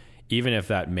Reserve, even if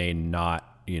that may not,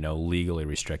 legally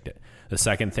restrict it. The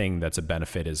second thing that's a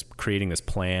benefit is creating this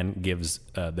plan gives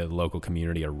the local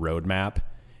community a roadmap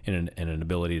and an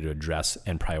ability to address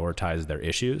and prioritize their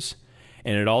issues.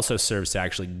 And it also serves to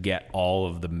actually get all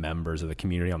of the members of the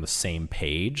community on the same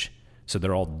page, so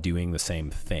they're all doing the same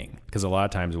thing. Because a lot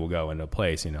of times we'll go into a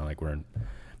place, like we're in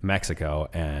Mexico,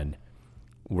 and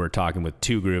we're talking with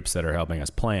two groups that are helping us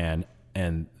plan,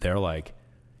 and they're like,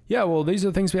 yeah, well, these are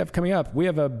the things we have coming up. We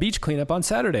have a beach cleanup on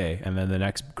Saturday. And then the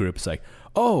next group is like,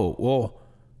 oh, well,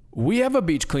 we have a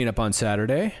beach cleanup on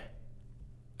Saturday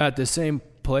at the same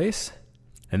place.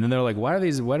 And then they're like, why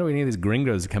do we need these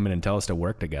gringos to come in and tell us to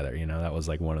work together? That was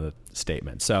like one of the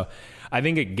statements. So I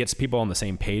think it gets people on the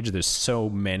same page.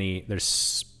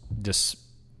 There's just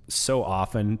so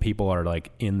often people are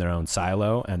like in their own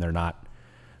silo, and they're not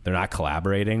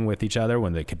collaborating with each other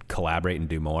when they could collaborate and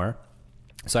do more.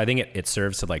 So I think it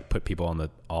serves to like put people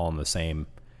all on the same,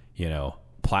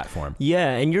 platform.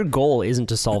 Yeah, and your goal isn't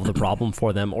to solve the problem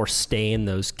for them or stay in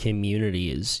those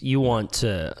communities. You want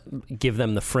to give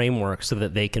them the framework so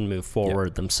that they can move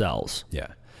forward themselves. Yeah.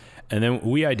 And then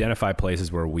we identify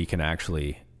places where we can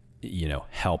actually,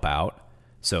 help out.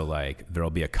 So like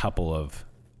there'll be a couple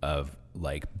of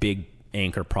like big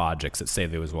anchor projects that say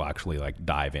those will actually like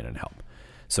dive in and help.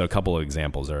 So a couple of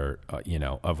examples are,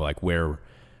 of like where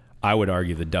I would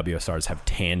argue the WSRs have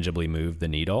tangibly moved the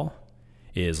needle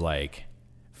is like,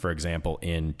 for example,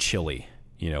 in Chile,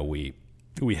 we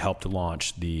helped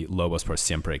launch the Lobos por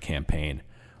Siempre campaign,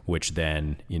 which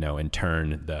then, in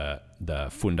turn, the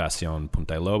Fundación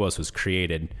Punta de Lobos was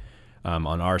created. On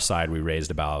our side, we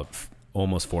raised about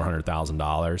almost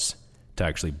 $400,000 to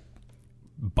actually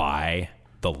buy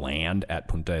the land at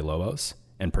Punta de Lobos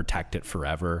and protect it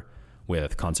forever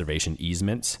with conservation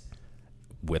easements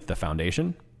with the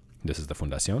foundation. This is the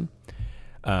Fundación.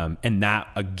 And that,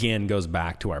 again, goes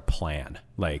back to our plan.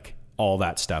 Like, all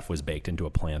that stuff was baked into a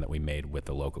plan that we made with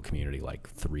the local community like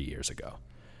 3 years ago.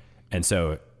 And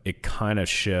so it kind of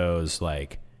shows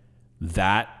like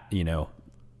that,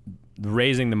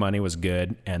 raising the money was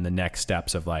good. And the next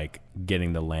steps of like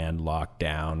getting the land locked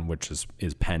down, which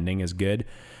is pending, is good.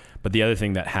 But the other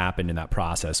thing that happened in that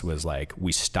process was like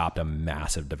we stopped a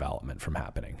massive development from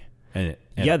happening. And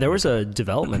there was a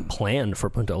development plan for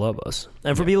Punta Lobos.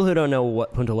 And for people who don't know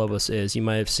what Punta Lobos is, you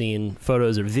might have seen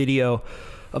photos or video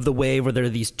of the wave where there are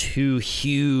these two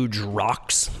huge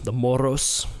rocks, the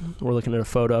Morros. We're looking at a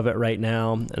photo of it right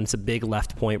now, and it's a big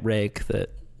left point break that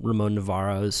Ramon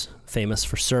Navarro is famous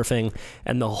for surfing.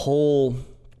 And the whole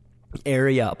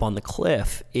area up on the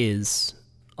cliff is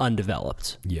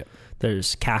undeveloped. Yeah.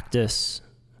 There's cactus.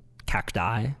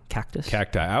 Cacti.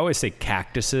 I always say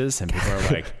cactuses, and people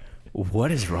are like,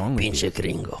 what is wrong with Pinche you?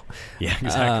 gringo. Yeah,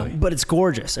 exactly. But it's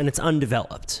gorgeous, and it's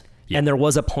undeveloped. Yeah. And there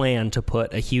was a plan to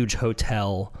put a huge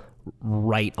hotel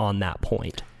right on that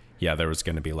point. Yeah, there was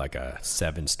going to be like a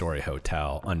 7-story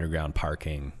hotel, underground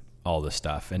parking, all this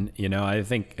stuff. And, I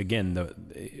think, again,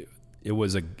 it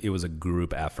was a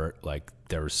group effort. Like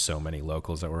there were so many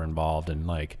locals that were involved in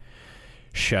like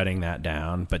shutting that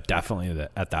down. But definitely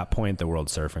at that point, the World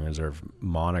Surfing Reserve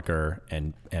moniker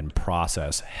and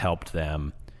process helped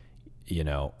them, you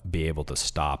know, be able to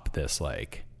stop this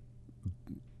like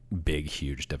big,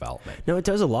 huge development. No, it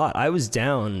does a lot. I was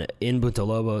down in Punta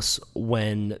Lobos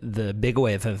when the Big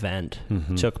Wave event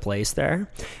took place there.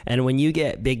 And when you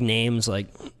get big names like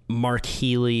Mark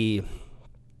Healy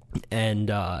and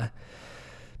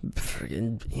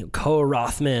Koa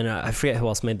Rothman, I forget who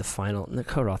else made the final. No,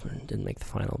 Koa Rothman didn't make the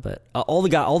final, but all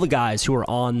the guys who were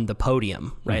on the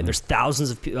podium, right? There's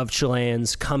thousands of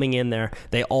Chileans coming in there.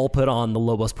 They all put on the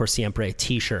Lobos por Siempre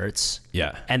t-shirts.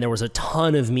 Yeah. And there was a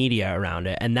ton of media around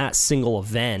it. And that single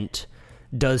event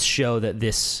does show that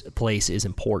this place is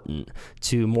important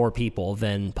to more people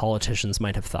than politicians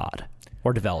might have thought,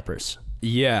 or developers.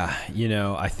 Yeah. You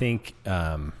know, I think,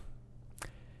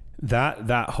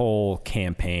 that whole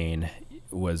campaign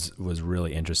was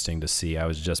really interesting to see. I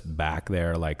was just back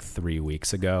there like 3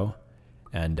 weeks ago.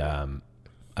 And,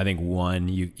 I think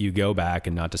you go back,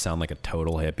 and not to sound like a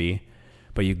total hippie,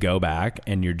 but you go back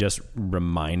and you're just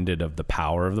reminded of the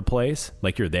power of the place.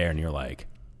 Like you're there and you're like,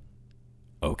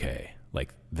 okay,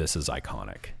 like this is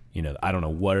iconic. You know, I don't know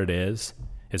what it is.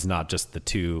 It's not just the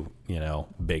two, you know,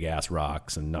 big ass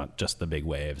rocks and not just the big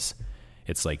waves.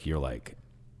 It's like, you're like,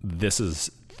 this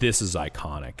is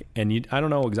iconic. And I don't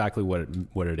know exactly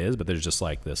what it is, but there's just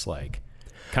like this like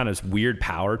kind of weird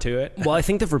power to it. Well, I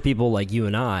think that for people like you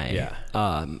and I,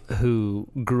 who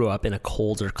grew up in a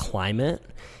colder climate,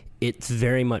 it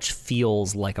very much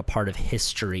feels like a part of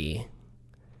history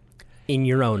in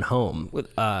your own home.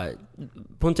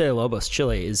 Punta de Lobos,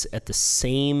 Chile is at the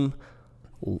same,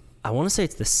 I want to say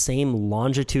it's the same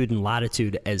longitude and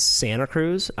latitude as Santa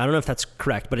Cruz. I don't know if that's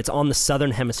correct, but it's on the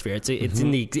southern hemisphere. It's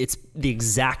the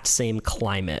exact same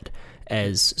climate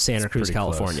as Santa Cruz,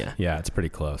 California. Close. Yeah, it's pretty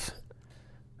close.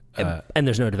 And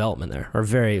there's no development there, or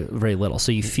very, very little.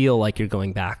 So you feel like you're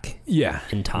going back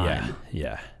in time.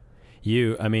 Yeah.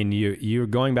 You're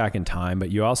going back in time,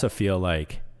 but you also feel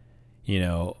like, you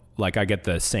know, like I get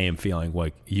the same feeling.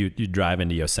 Like you drive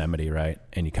into Yosemite, right?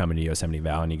 And you come into Yosemite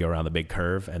Valley and you go around the big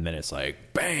curve, and then it's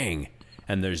like bang,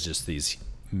 and there's just these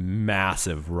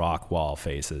massive rock wall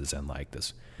faces and like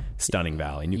this stunning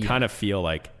valley, and you kind of feel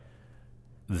like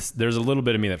there's a little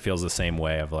bit of me that feels the same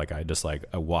way. Of like I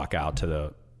walk out to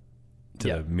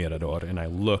the Mirador and I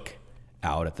look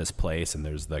out at this place, and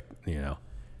there's the, you know,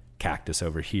 cactus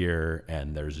over here,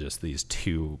 and there's just these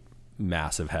two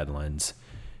massive headlands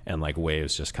and like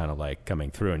waves just kind of like coming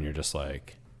through, and you're just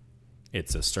like,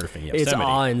 it's a surfing Yosemite. It's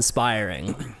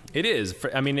awe-inspiring. It is.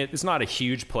 I mean, it's not a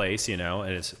huge place, you know,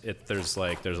 and there's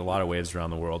a lot of waves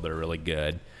around the world that are really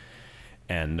good,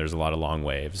 and there's a lot of long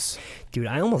waves. Dude,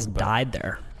 I almost died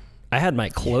there. I had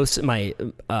my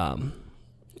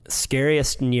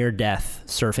scariest near-death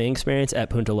surfing experience at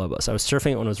Punta Lobos. I was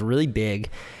surfing when it was really big,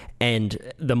 and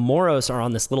the Moros are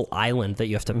on this little island that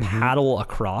you have to paddle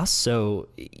across. So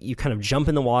you kind of jump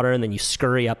in the water, and then you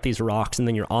scurry up these rocks, and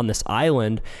then you're on this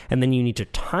island, and then you need to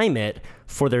time it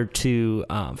for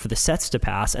the sets to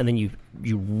pass, and then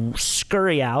you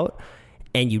scurry out,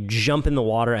 and you jump in the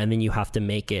water, and then you have to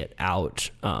make it out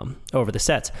over the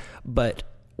sets. But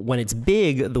when it's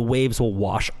big, the waves will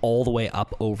wash all the way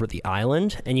up over the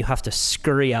island, and you have to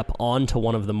scurry up onto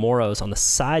one of the Moros on the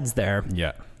sides there.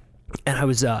 Yeah. And I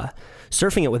was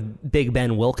surfing it with Big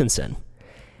Ben Wilkinson.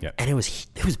 Yeah. And it was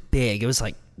big. It was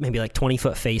like maybe like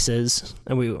 20-foot faces,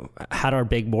 and we had our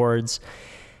big boards,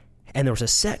 and there was a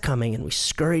set coming, and we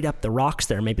scurried up the rocks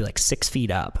there, maybe like 6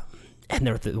 feet up, and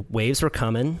the waves were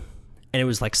coming, and it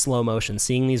was like slow motion,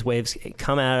 seeing these waves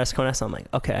come at us. I'm like,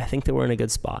 okay, I think that we're in a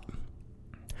good spot.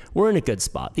 We're in a good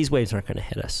spot. These waves aren't going to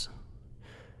hit us.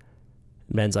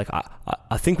 Ben's like,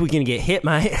 I think we're going to get hit,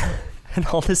 mate. And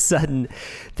all of a sudden,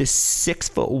 this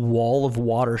 6-foot wall of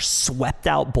water swept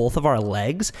out both of our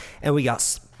legs, and we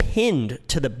got pinned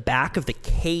to the back of the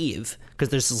cave, because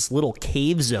there's this little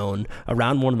cave zone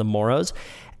around one of the Moros,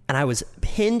 and I was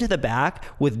pinned to the back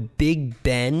with Big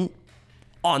Ben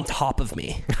on top of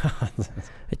me.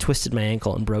 I twisted my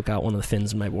ankle and broke out one of the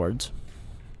fins in my boards.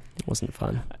 It wasn't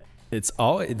fun.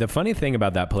 The funny thing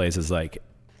about that place is like,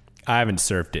 I haven't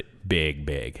surfed it big,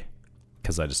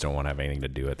 because I just don't want to have anything to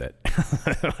do with it.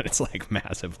 It's like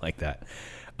massive like that.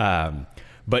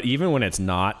 But even when it's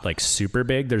not like super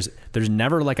big, there's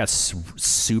never like a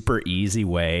super easy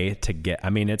way to get.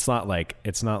 I mean, it's not like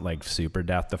super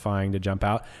death defying to jump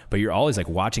out, but you're always like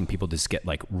watching people just get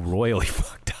like royally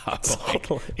fucked up. Like,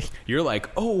 you're like,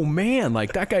 oh man,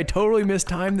 like that guy totally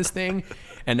mistimed this thing,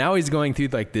 And now he's going through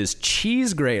like this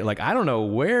cheese grate. Like, I don't know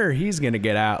where he's going to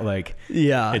get out. Like,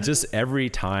 Yeah. it's just every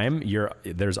time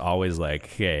there's always like,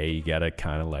 hey, you got to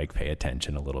kind of like pay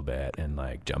attention a little bit and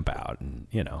like jump out and,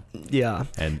 you know. Yeah.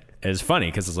 And it's funny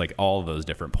because it's like all of those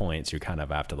different points you kind of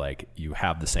have to like, you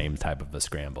have the same type of a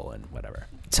scramble and whatever.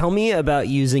 Tell me about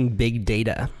using big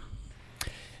data.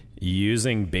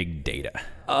 Using big data.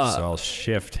 So I'll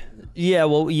shift. Yeah,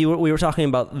 well, we were talking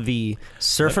about the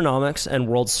Surfernomics and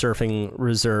World Surfing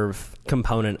Reserve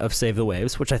component of Save the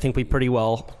Waves, which I think we pretty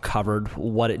well covered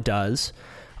what it does.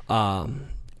 But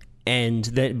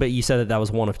you said that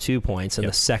was one of 2 points, and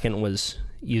the second was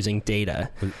using data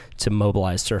to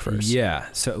mobilize surfers. Yeah.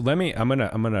 So I'm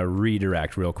gonna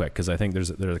redirect real quick because I think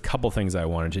there's a couple things I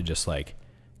wanted to just like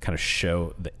kind of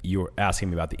show that you were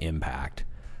asking me about the impact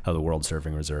of the World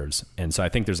Surfing Reserves. And so I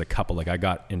think there's a couple, like I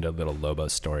got into little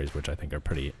Lobos stories, which I think are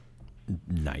pretty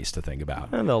nice to think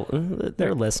about.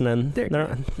 They're listening.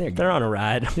 They're on a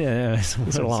ride. Yeah.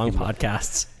 These are long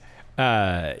podcasts.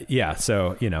 Yeah.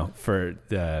 So, you know, for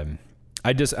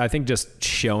I think just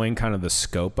showing kind of the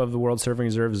scope of the World Surfing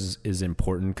Reserves is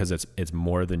important because it's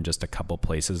more than just a couple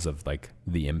places of like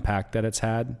the impact that it's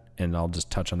had. And I'll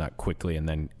just touch on that quickly and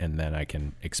then I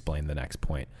can explain the next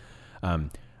point.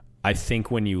 I think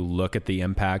when you look at the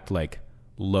impact, like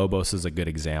Lobos is a good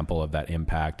example of that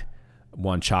impact.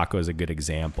 Juan Chaco is a good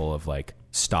example of like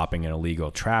stopping an illegal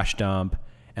trash dump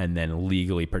and then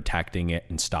legally protecting it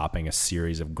and stopping a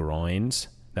series of groins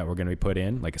that were going to be put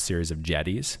in, like a series of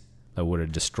jetties that would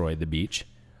have destroyed the beach.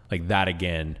 Like that,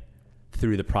 again,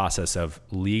 through the process of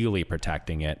legally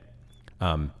protecting it,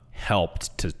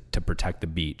 helped to protect the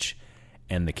beach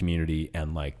and the community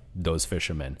and like those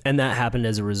fishermen. And that happened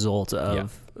as a result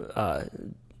of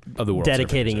the World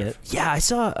dedicating Surfing it. Reserve. Yeah, I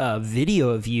saw a video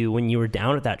of you when you were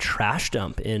down at that trash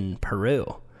dump in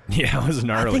Peru. Yeah, it was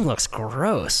gnarly. That thing looks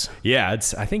gross. Yeah,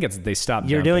 I think they stopped.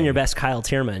 You're dumping. doing your best Kyle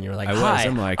Tierman. You're like, I was.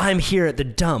 hi, I'm here at the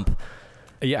dump.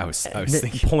 Yeah, I was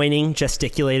thinking. Pointing,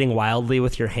 gesticulating wildly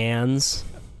with your hands.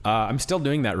 I'm still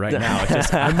doing that right now. It's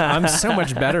just, I'm so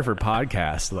much better for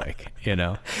podcasts, like, you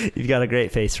know. You've got a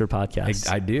great face for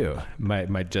podcasts. I do.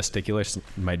 My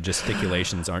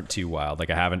gesticulations aren't too wild.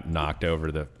 Like I haven't knocked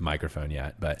over the microphone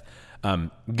yet. But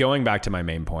going back to my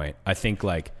main point, I think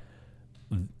like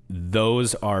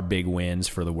those are big wins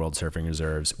for the World Surfing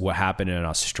Reserves. What happened in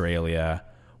Australia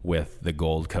with the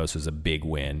Gold Coast was a big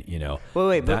win, you know.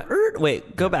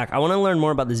 Wait, go back. I want to learn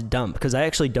more about this dump because I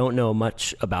actually don't know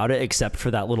much about it except for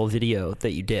that little video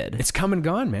that you did. It's come and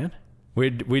gone, man. We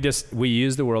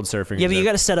use the World Surfing Reserve. But you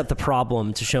got to set up the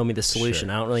problem to show me the solution.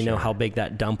 Sure, I don't really know how big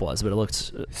that dump was, but it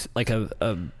looked like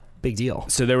a big deal.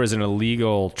 So there was an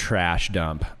illegal trash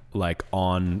dump like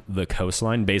on the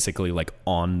coastline, basically like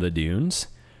on the dunes,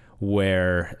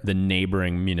 where the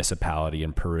neighboring municipality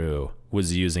in Peru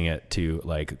was using it to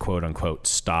like quote unquote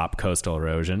stop coastal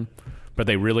erosion. But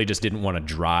they really just didn't want to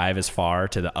drive as far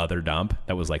to the other dump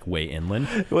that was like way inland.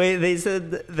 Wait, they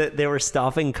said that they were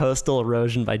stopping coastal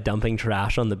erosion by dumping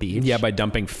trash on the beach? Yeah, by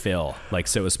dumping fill. Like,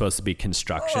 so it was supposed to be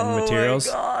construction materials.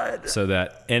 Oh my God. So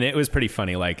that, and it was pretty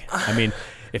funny. Like, I mean,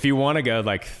 if you want to go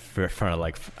like for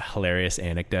like hilarious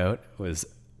anecdote was,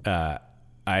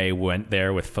 I went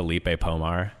there with Felipe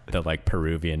Pomar, the like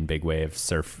Peruvian big wave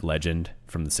surf legend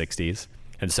from the 60s.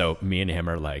 And so me and him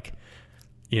are like,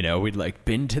 you know, we'd like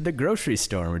been to the grocery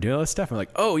store and we're doing all this stuff. And we're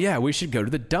like, oh yeah, we should go to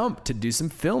the dump to do some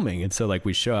filming. And so like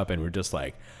we show up and we're just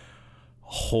like,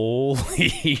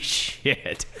 holy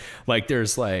shit. Like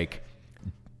there's like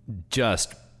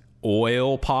just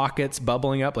oil pockets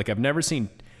bubbling up. Like I've never seen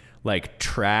like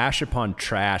trash upon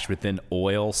trash with then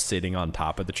oil sitting on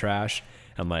top of the trash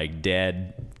and like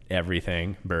dead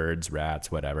everything, birds, rats,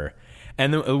 whatever.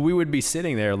 And then we would be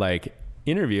sitting there like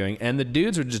interviewing and the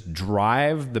dudes would just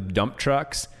drive the dump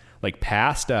trucks like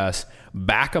past us,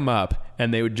 back them up,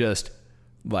 and they would just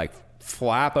like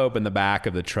flap open the back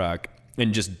of the truck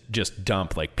and just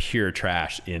dump like pure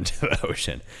trash into the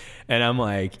ocean. And I'm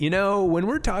like, you know, when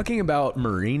we're talking about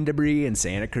marine debris in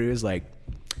Santa Cruz, like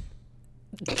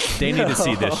they need to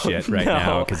see this shit right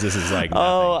now because this is like nothing.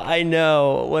 Oh, I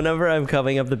know. Whenever I'm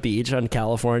coming up the beach on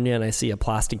California and I see a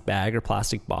plastic bag or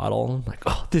plastic bottle, I'm like,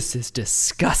 oh, this is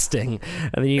disgusting.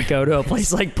 And then you go to a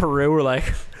place like Peru, we're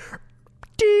like,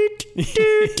 doot,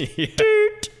 doot, Yeah.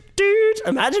 doot, doot.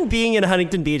 Imagine being in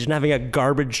Huntington Beach and having a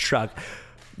garbage truck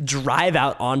drive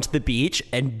out onto the beach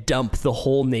and dump the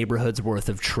whole neighborhood's worth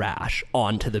of trash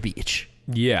onto the beach.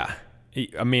 Yeah.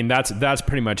 I mean, that's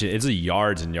pretty much it. It's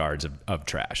yards and yards of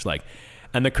trash. Like,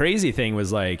 and the crazy thing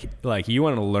was like you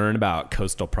want to learn about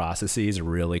coastal processes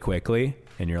really quickly.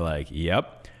 And you're like,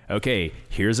 yep. okay,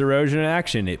 here's erosion in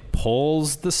action. It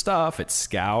pulls the stuff, it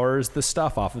scours the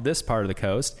stuff off of this part of the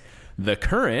coast. The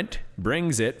current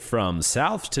brings it from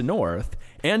south to north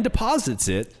and deposits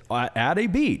it at a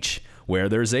beach where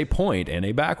there's a point and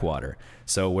a backwater.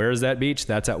 So where's that beach?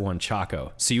 That's at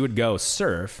Huanchaco. So you would go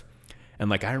surf. And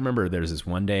like, I remember there's this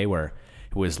one day where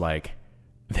it was like,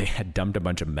 they had dumped a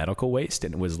bunch of medical waste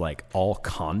and it was like all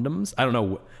condoms. I don't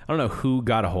know who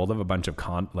got a hold of a bunch of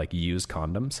used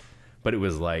condoms, but it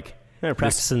was like, they're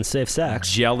practicing safe sex.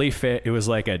 Jellyfish. It was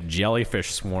like a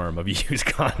jellyfish swarm of used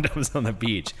condoms on the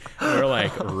beach. And we were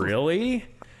like, really?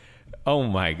 Oh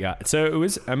my God. So it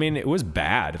was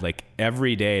bad. Like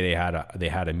every day they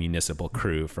had a municipal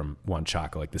crew from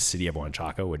Huanchaco, like the city of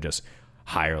Huanchaco would just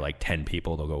hire like 10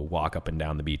 people to go walk up and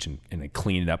down the beach and then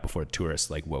clean it up before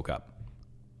tourists like woke up.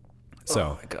 So,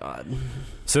 oh my God.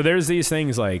 So there's these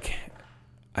things like,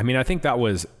 I think that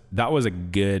was a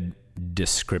good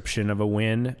description of a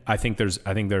win. I think there's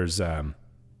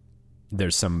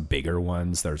some bigger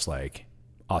ones. There's like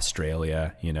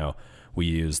Australia, we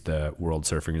used the World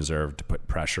Surfing Reserve to put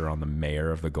pressure on the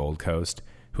mayor of the Gold Coast,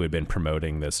 who had been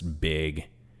promoting this big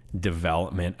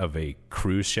development of a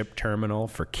cruise ship terminal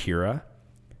for Kira.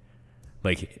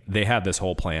 Like they had this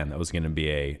whole plan that was going to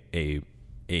be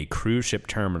a cruise ship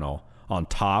terminal on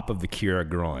top of the Kira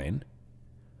groin,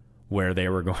 where they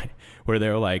were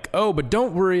like, oh, but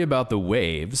don't worry about the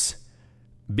waves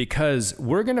because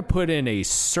we're going to put in a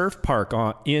surf park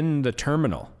in the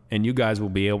terminal and you guys will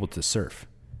be able to surf.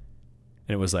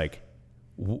 And it was like,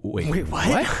 wait,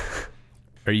 what?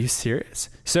 Are you serious?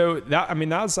 So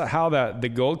that's how the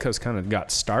Gold Coast kind of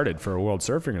got started for a World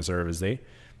Surfing Reserve. Is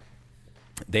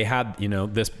they had,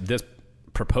 this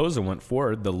proposal went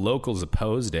forward. The locals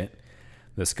opposed it.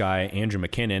 This guy, Andrew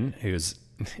McKinnon,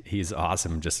 he's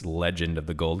awesome, just legend of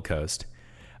the Gold Coast.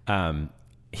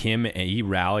 He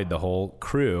rallied the whole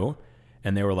crew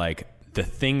and they were like, the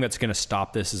thing that's going to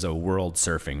stop this is a World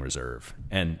Surfing Reserve.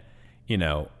 And,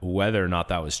 whether or not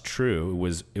that was true,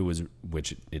 it was,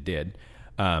 which it did.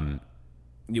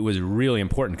 It was really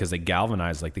important because they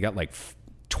galvanized, they got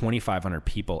 2,500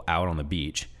 people out on the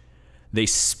beach. They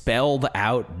spelled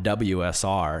out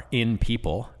WSR in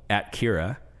people at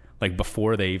Kira,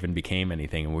 before they even became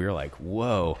anything. And we were like,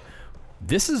 whoa,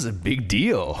 this is a big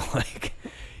deal.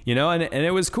 And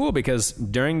it was cool because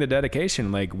during the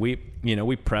dedication,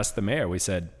 we pressed the mayor. We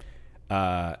said,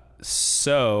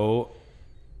 so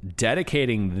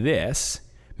dedicating this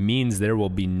means there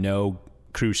will be no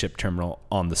cruise ship terminal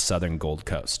on the southern Gold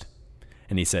Coast.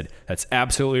 And he said, that's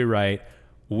absolutely right.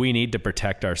 We need to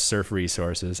protect our surf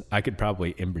resources. I could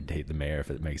probably imitate the mayor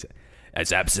if it makes it.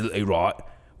 That's absolutely right.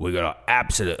 We're going to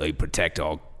absolutely protect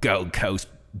our Gold Coast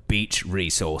beach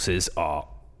resources, our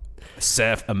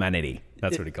surf amenity.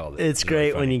 That's what he called it. It's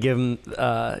great when you give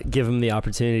him the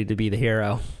opportunity to be the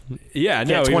hero. Yeah,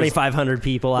 no, 2,500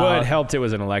 people out. Well, it helped. It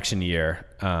was an election year.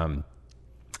 And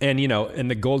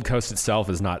the Gold Coast itself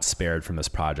is not spared from this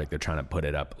project. They're trying to put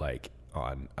it up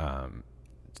on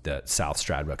the South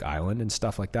Stradbroke Island and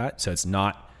stuff like that. So it's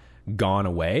not gone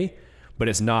away, but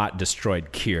it's not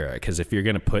destroyed Kira. Because if you're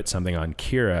going to put something on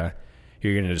Kira,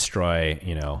 you're going to destroy,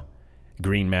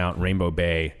 Greenmount, Rainbow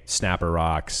Bay, Snapper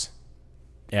Rocks,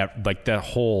 the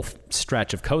whole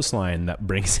stretch of coastline that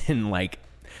brings in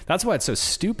that's why it's so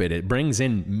stupid. It brings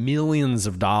in millions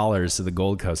of dollars to the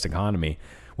Gold Coast economy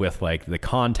with the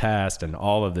contest and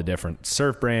all of the different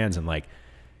surf brands. And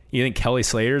you think Kelly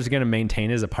Slater is going to maintain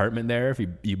his apartment there if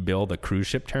you build a cruise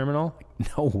ship terminal?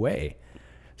 No way.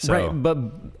 So, right. But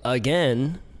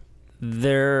again,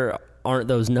 there aren't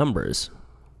those numbers.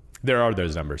 There are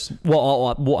those numbers.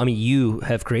 Well, you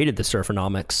have created the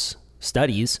surfonomics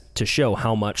studies to show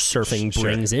how much surfing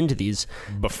brings into these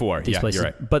places. You're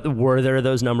right. But were there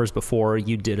those numbers before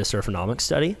you did a surfonomics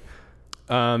study?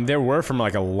 There were from a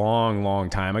long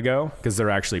time ago because they're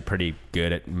actually pretty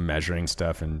good at measuring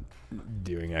stuff and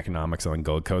doing economics on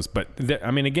Gold Coast. But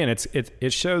again,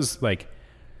 it shows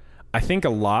I think a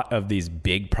lot of these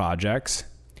big projects,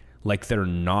 they're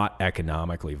not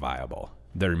economically viable.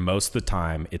 They're most of the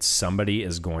time it's somebody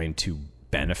is going to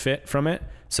benefit from it.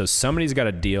 So somebody's got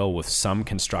to deal with some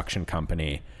construction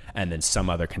company and then some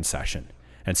other concession.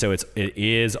 And so it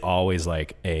is always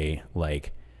a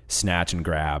snatch and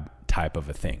grab type of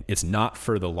a thing. It's not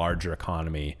for the larger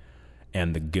economy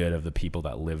and the good of the people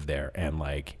that live there and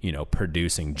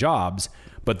producing jobs,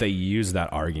 but they use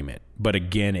that argument. But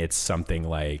again, it's something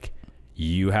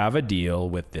you have a deal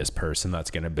with this person that's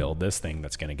going to build this thing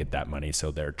that's going to get that money. So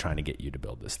they're trying to get you to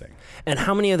build this thing. And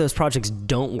how many of those projects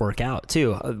don't work out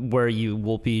too, where you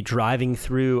will be driving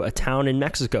through a town in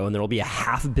Mexico and there will be a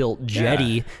half-built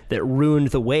jetty that ruined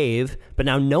the wave, but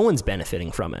now no one's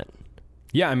benefiting from it.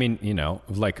 Yeah. I mean,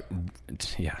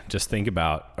 just think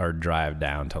about our drive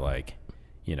down to like,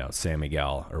 San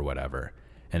Miguel or whatever.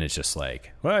 And it's just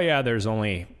like, well, yeah, there's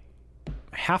only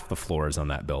half the floors on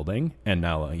that building, and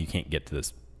now you can't get to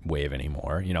this wave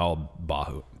anymore. All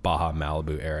Baja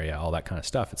Malibu area, all that kind of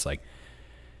stuff. It's like,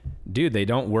 dude, they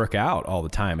don't work out all the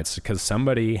time. It's because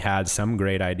somebody had some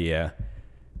great idea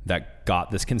that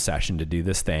got this concession to do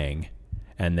this thing,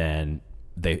 and then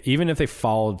even if they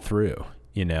followed through,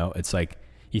 it's like,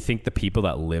 you think the people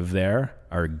that live there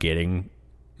are getting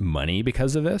money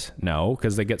because of this? No,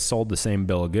 because they get sold the same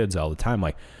bill of goods all the time.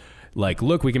 Like,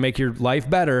 look, we can make your life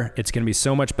better. It's going to be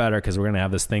so much better because we're going to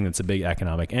have this thing that's a big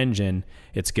economic engine.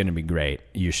 It's going to be great.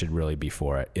 You should really be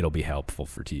for it. It'll be helpful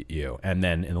for you. And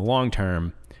then in the long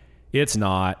term, it's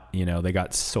not. They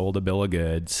got sold a bill of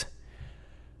goods.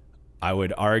 I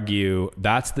would argue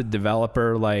that's the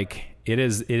developer, like, it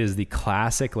is the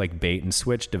classic, like, bait and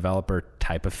switch developer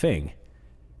type of thing.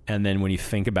 And then when you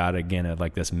think about it again at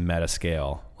like this meta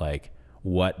scale, like,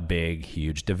 what big,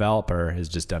 huge developer has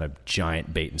just done a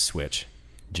giant bait and switch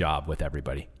job with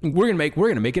everybody? We're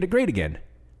gonna make it great again.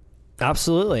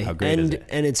 Absolutely. How great is it?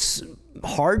 And it's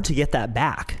hard to get that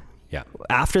back. Yeah.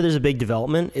 After there's a big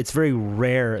development, it's very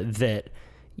rare that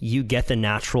you get the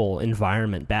natural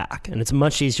environment back. And it's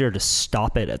much easier to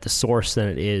stop it at the source than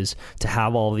it is to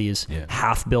have all these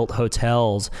half-built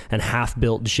hotels and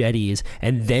half-built jetties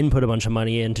and then put a bunch of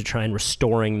money into try and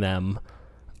restoring them.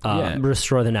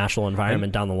 Restore the natural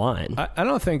environment down the line. I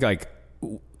don't think like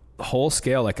whole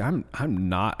scale, like I'm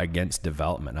not against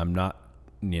development. I'm not,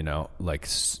 like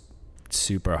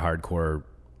super hardcore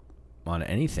on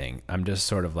anything. I'm just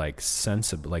sort of like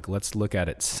sensible, like let's look at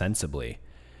it sensibly.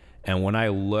 And when I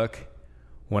look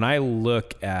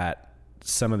at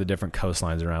some of the different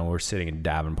coastlines around, we're sitting in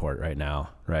Davenport right now,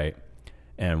 right?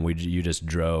 And you just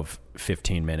drove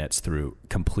 15 minutes through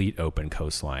complete open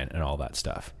coastline and all that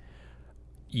stuff.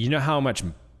 You know how much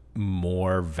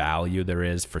more value there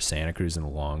is for Santa Cruz in the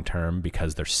long term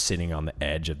because they're sitting on the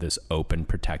edge of this open,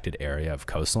 protected area of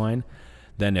coastline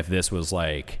than if this was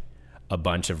like a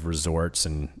bunch of resorts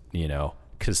and,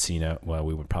 casino. Well,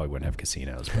 we probably wouldn't have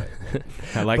casinos, but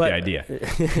I like the idea.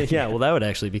 Yeah, well, that would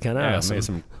actually be kind of awesome. Maybe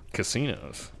some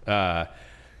casinos. But,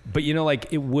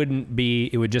 like it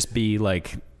would just be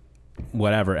like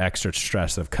whatever extra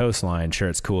stress of coastline. Sure,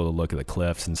 it's cool to look at the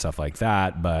cliffs and stuff like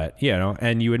that, but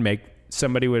and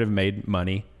somebody would have made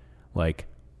money like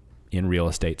in real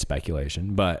estate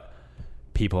speculation, but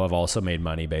people have also made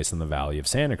money based on the value of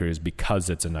Santa Cruz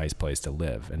because it's a nice place to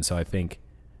live. And so I think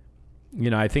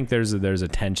there's a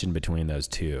tension between those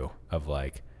two of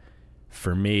like,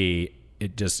 for me,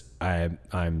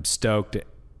 I'm stoked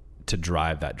to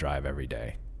drive that drive every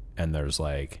day. And there's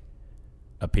like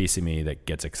a piece of me that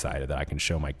gets excited that I can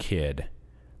show my kid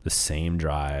the same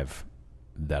drive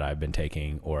that I've been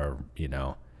taking, or,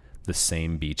 the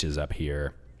same beaches up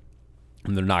here,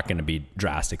 and they're not going to be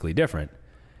drastically different.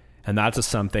 And that's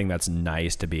something that's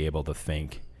nice to be able to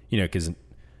think, because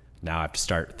now I have to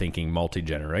start thinking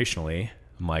multi-generationally.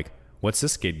 I'm like, what's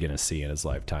this kid going to see in his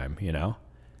lifetime,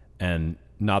 And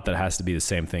not that it has to be the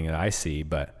same thing that I see,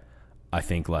 but I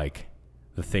think like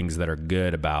the things that are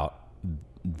good about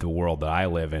the world that I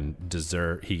live in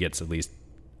he gets at least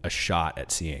a shot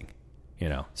at seeing,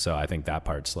 So I think that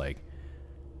part's like,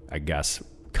 I guess,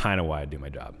 kind of why I do my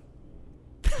job.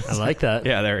 I like that.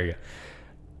 Yeah, there you go.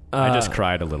 I just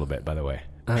cried a little bit, by the way.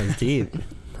 That was deep.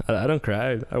 I don't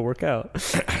cry. I work out.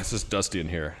 It's just dusty in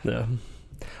here. Yeah.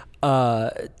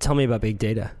 Tell me about big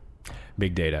data.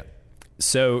 Big data.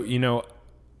 So,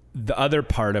 the other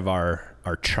part of our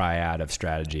triad of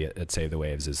strategy at Save the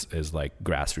Waves is like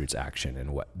grassroots action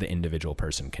and what the individual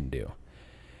person can do.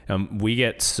 We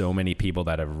get so many people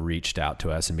that have reached out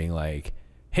to us and being like,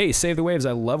 hey, Save the Waves,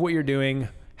 I love what you're doing.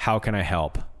 How can I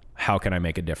help? How can I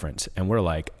make a difference? And we're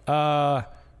like,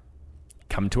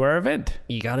 come to our event.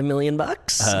 You got $1 million?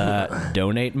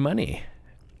 Donate money,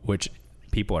 which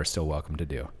people are still welcome to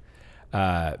do.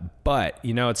 But,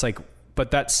 it's like, but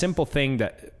that simple thing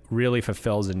that really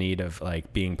fulfills a need of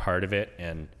like being part of it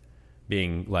and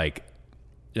being like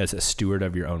as a steward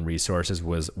of your own resources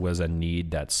was a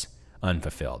need that's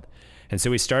unfulfilled. And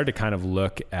so we started to kind of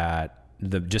look at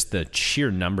the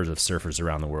sheer numbers of surfers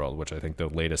around the world, which I think the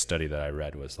latest study that I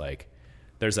read was like,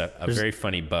 there's a very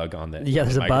funny bug on the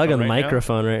there's a bug on the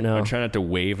microphone right now. I'm trying not to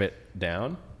wave it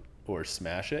down. or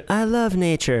smash it. I love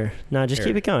nature. No, just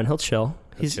keep it going. He'll chill.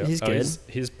 He's good.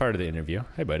 He's part of the interview.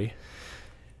 Hey, buddy.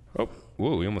 Oh,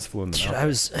 whoa, we almost flew in the mouth. I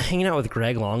was hanging out with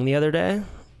Greg Long the other day,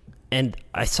 and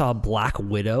I saw a black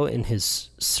widow in his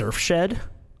surf shed,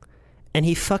 and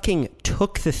he fucking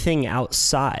took the thing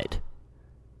outside.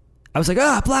 I was like,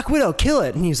 black widow, kill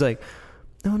it. And he's like,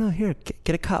 no, here,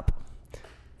 get a cup.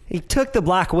 He took the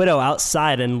black widow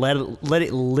outside and let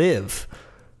it live.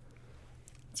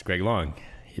 It's Greg Long.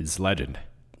 He's legend.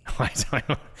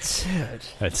 Dude.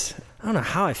 That's... I don't know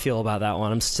how I feel about that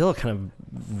one. I'm still kind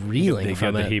of reeling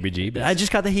from it. You got the heebie-jeebies? I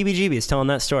just got the heebie-jeebies telling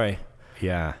that story.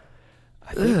 Yeah.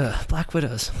 Black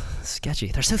widows. Sketchy.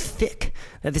 They're so thick.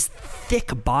 They have this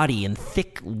thick body and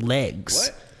thick legs.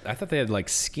 What? I thought they had like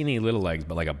skinny little legs,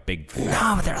 but like a big...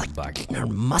 No, but they're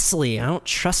muscly. I don't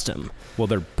trust them. Well,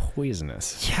 they're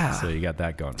poisonous. Yeah. So you got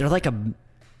that going. They're like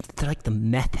the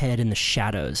meth head in the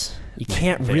shadows. You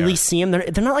can't really see them.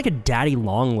 They're not like a daddy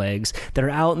long legs that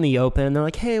are out in the open. They're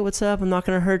like, hey, what's up? I'm not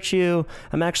going to hurt you.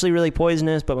 I'm actually really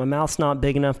poisonous, but my mouth's not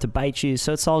big enough to bite you,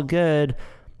 so it's all good.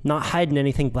 Not hiding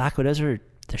anything. Black widows they're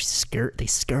scary. They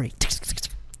scurry.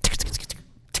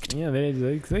 Yeah,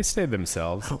 they stay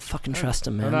themselves. I don't fucking trust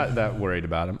them, man. I'm not that worried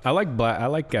about them. I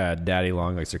like daddy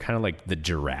long legs. They're kind of like the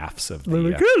giraffes of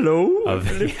the hello.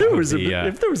 if there was a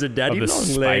daddy of the long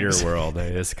spider legs. world.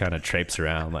 They just kind of traipse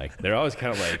around. Like they're always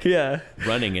kind of like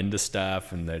running into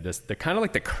stuff, and they're kind of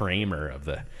like the Kramer of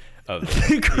the.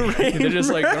 They're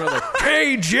just like,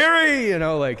 hey Jerry,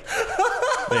 like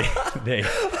they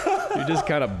you just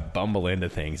kind of bumble into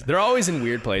things. They're always in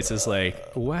weird places.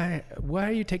 Like, why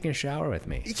are you taking a shower with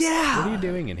me? Yeah, what are you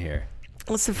doing in here?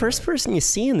 Well, it's the first person you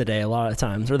see in the day a lot of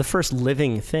times, or the first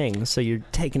living thing. So you're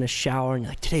taking a shower and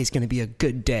you're like, today's going to be a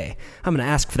good day. I'm going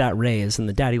to ask for that raise. And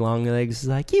the daddy long legs is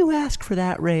like, you ask for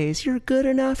that raise. You're good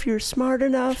enough. You're smart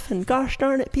enough. And gosh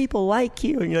darn it, people like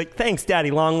you. And you're like, thanks,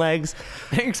 daddy long legs.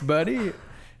 Thanks, buddy.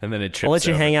 And then it trips I'll let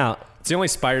you over. hang out. It's the only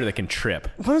spider that can trip.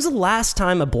 When was the last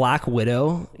time a black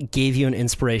widow gave you an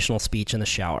inspirational speech in the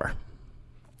shower?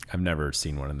 I've never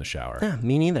seen one in the shower. Yeah,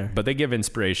 me neither. But they give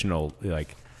inspirational,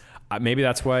 like... maybe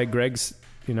that's why Greg's,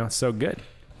 so good.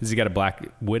 He's got a black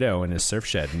widow in his surf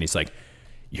shed, and he's like,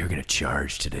 "You're gonna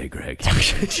charge today, Greg. You're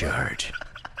gonna charge."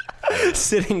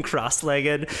 Sitting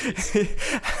cross-legged,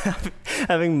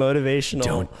 having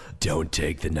motivational. Don't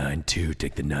take the 9-2.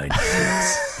 Take the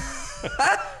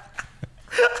 9-6.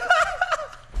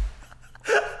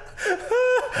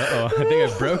 Uh-oh, I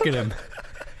think I've broken him.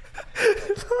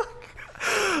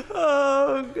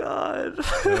 Oh God.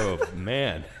 Oh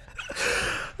man.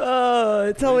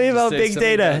 Oh, tell me about big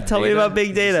data. Tell me about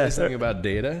big data. Say something about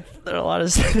data? There are a lot of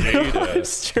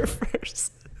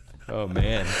surfers. Oh,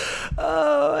 man.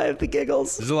 Oh, I have the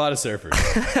giggles. There's a lot of surfers. I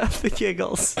have the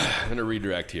giggles. I'm going to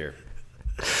redirect here.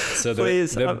 So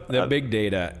Please, the big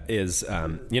data is,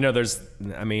 there's,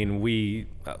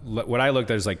 what I looked,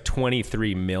 there's like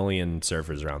 23 million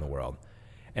surfers around the world.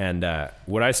 And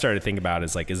what I started thinking about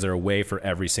is like, is there a way for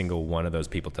every single one of those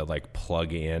people to like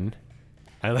plug in?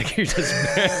 You're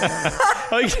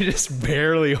just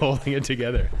barely holding it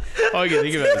together. All I can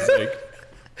think about is like,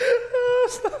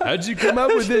 how'd you come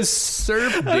up with this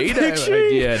surf data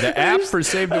idea? The app for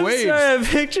Save the Waves. Sorry, I'm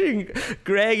picturing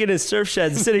Greg in his surf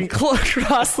shed sitting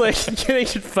cross-legged getting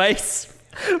advice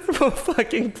from a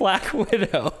fucking black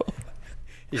widow.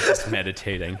 He's just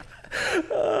meditating.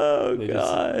 Oh,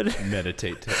 God.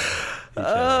 Meditate.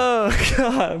 Oh,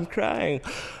 God. I'm crying.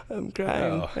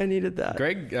 Oh. I needed that.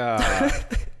 Greg,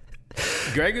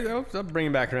 I'll bring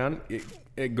him back around.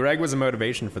 Greg was a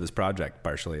motivation for this project,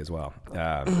 partially as well.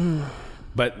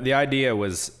 But the idea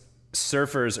was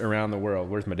surfers around the world,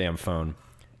 where's my damn phone,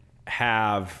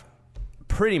 have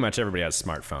pretty much everybody has a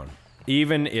smartphone.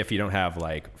 Even if you don't have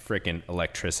like freaking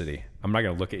electricity. I'm not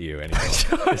going to look at you anymore.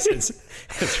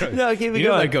 No, keep it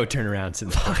going. Go turn around.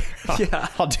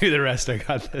 I'll do the rest. I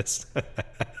got this.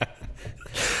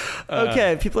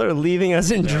 Okay, people are leaving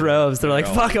us in droves. They're like,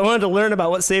 fuck, I wanted to learn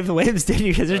about what Save the Waves did.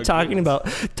 You guys are talking about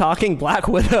talking black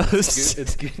widows.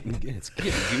 It's getting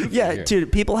goofy yeah, here.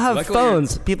 Dude, people have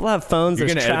phones. People have phones.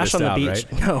 There's trash on the beach.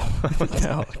 Right?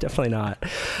 No, definitely not.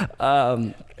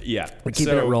 Yeah. We're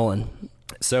keeping it rolling.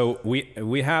 So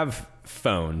we have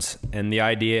phones, and the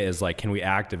idea is like, can we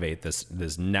activate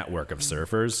this network of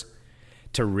surfers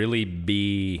to really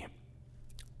be,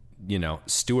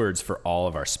 stewards for all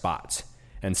of our spots?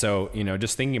 And so,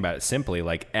 just thinking about it simply,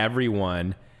 like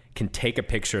everyone can take a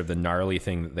picture of the gnarly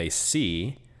thing that they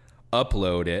see,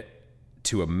 upload it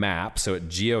to a map, so it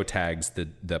geotags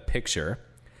the picture,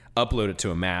 upload it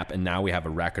to a map, and now we have a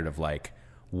record of like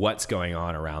what's going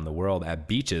on around the world at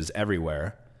beaches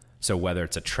everywhere. So whether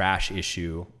it's a trash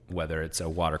issue, whether it's a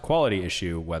water quality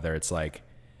issue, whether it's like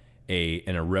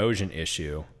an erosion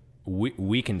issue,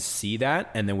 we can see that,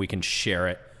 and then we can share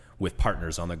it with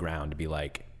partners on the ground to be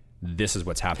like, this is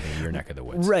what's happening in your neck of the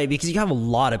woods. Right, because you have a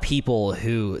lot of people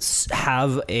who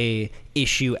have a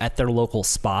issue at their local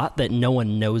spot that no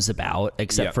one knows about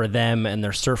except for them and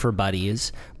their surfer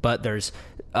buddies, but there's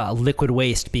liquid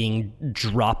waste being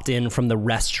dropped in from the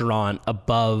restaurant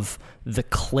above the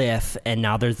cliff, and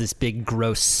now there's this big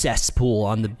gross cesspool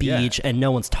on the beach, and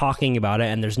no one's talking about it,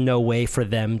 and there's no way for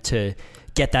them to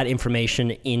get that information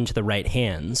into the right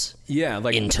hands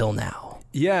until now.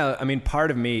 Yeah, I mean, part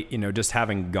of me, just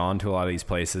having gone to a lot of these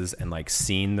places and like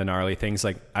seen the gnarly things,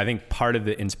 like I think part of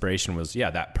the inspiration was,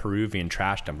 that Peruvian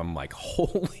trash dump. I'm like,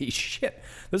 holy shit,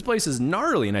 this place is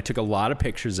gnarly. And I took a lot of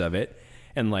pictures of it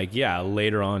and like,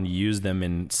 later on used them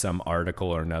in some article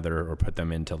or another, or put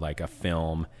them into like a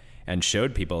film and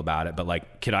showed people about it. But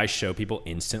like, could I show people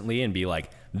instantly and be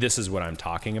like, this is what I'm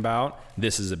talking about,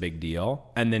 this is a big deal,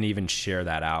 and then even share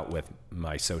that out with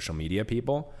my social media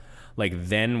people? Like,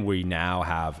 then we now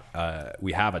have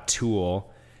a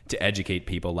tool to educate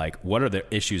people, like, what are the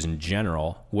issues in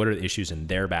general? What are the issues in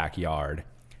their backyard?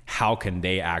 How can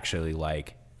they actually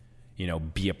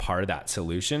be a part of that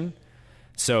solution?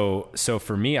 So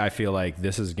for me, I feel like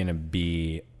this is going to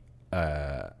be,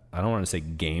 I don't want to say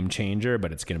game changer,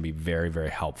 but it's going to be very, very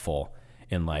helpful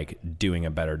in like doing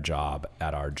a better job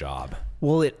at our job.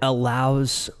 Well, it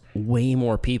allows way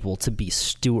more people to be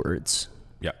stewards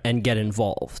and get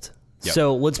involved. Yep.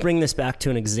 So let's bring this back to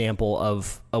an example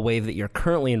of a wave that you're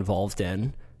currently involved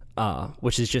in,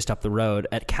 which is just up the road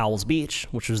at Cowles Beach,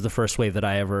 which was the first wave that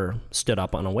I ever stood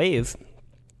up on a wave.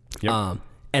 Yep.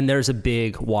 And there's a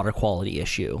big water quality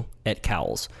issue at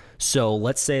Cowles. So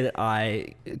let's say that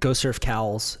I go surf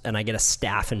Cowles and I get a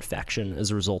staph infection as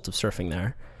a result of surfing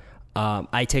there.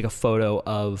 I take a photo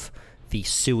of the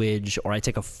sewage, or I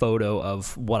take a photo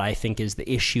of what I think is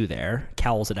the issue there.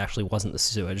 Cowles, it actually wasn't the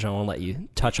sewage. I want to let you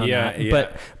touch on that.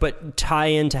 Yeah. But tie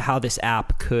into how this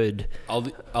app could...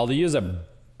 I'll use a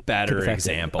better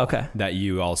example that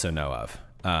you also know of.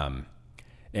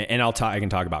 And I can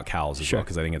talk about Cowles as well,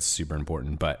 because I think it's super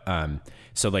important. But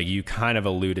so like you kind of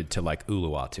alluded to like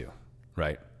Uluwatu,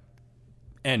 right?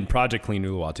 And Project Clean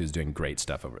Uluwatu is doing great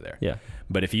stuff over there. Yeah.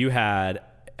 But if you had...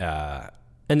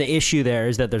 and the issue there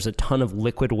is that there's a ton of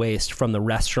liquid waste from the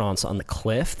restaurants on the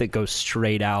cliff that goes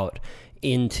straight out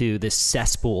into this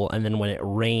cesspool, and then when it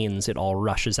rains, it all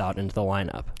rushes out into the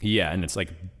lineup. Yeah, and it's like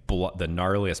the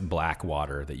gnarliest black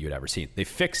water that you'd ever seen. They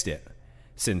fixed it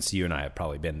since you and I have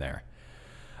probably been there.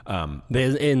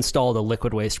 They installed a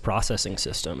liquid waste processing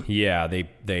system. Yeah,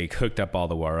 they hooked up all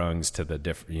the warongs to the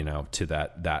to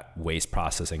that waste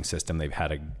processing system. They've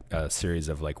had a series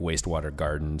of like wastewater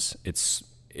gardens.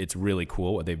 It's really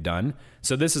cool what they've done.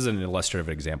 So this is an illustrative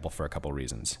example for a couple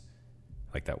reasons.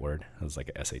 Like that word. It was like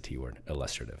a SAT word.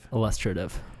 Illustrative.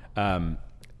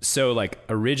 So like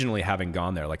originally having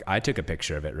gone there, like I took a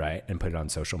picture of it, right? And put it on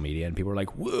social media, and people were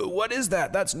like, whoa, what is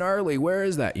that? That's gnarly. Where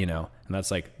is that? And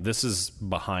that's like, this is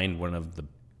behind one of the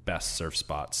best surf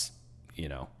spots,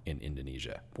 in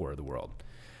Indonesia or the world.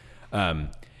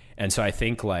 And so I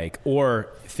think or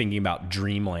thinking about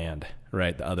Dreamland,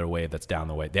 right? The other wave that's down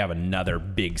the way, they have another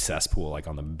big cesspool like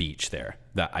on the beach there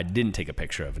that I didn't take a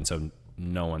picture of. And so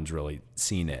no one's really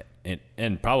seen it.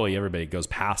 And probably everybody goes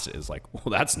past it is like,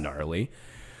 well, that's gnarly.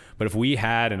 But if we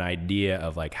had an idea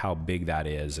of like how big that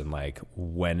is and like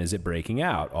when is it breaking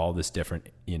out, all this different,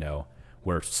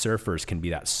 where surfers can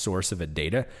be that source of a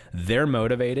data, they're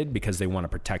motivated because they want to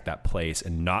protect that place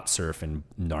and not surf in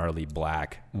gnarly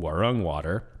black warung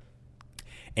water,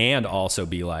 and also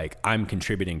be like, I'm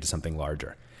contributing to something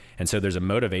larger. And so there's a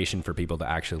motivation for people to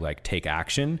actually like take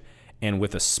action. And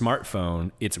with a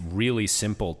smartphone, it's really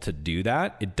simple to do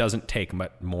that. It doesn't take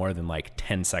much more than like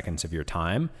 10 seconds of your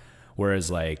time.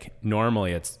 Whereas like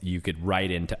normally you could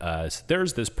write into us,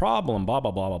 there's this problem, blah,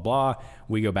 blah, blah, blah, blah.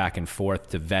 We go back and forth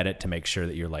to vet it to make sure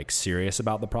that you're like serious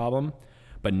about the problem.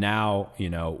 But now,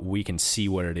 we can see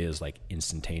what it is like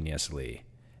instantaneously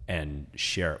and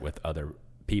share it with other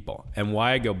people. And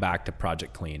why I go back to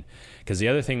Project Clean, because the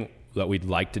other thing that we'd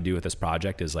like to do with this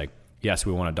project is like, yes,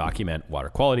 we want to document water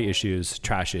quality issues,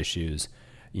 trash issues,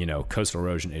 coastal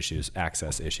erosion issues,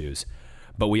 access issues.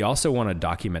 But we also want to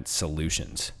document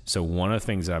solutions. So one of the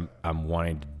things that I'm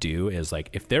wanting to do is like,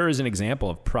 if there is an example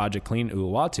of Project Clean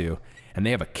Uluwatu and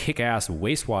they have a kick-ass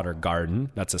wastewater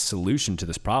garden that's a solution to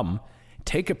this problem,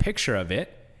 take a picture of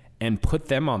it and put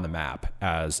them on the map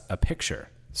as a picture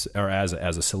or as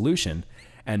a solution,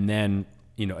 and then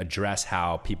address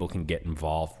how people can get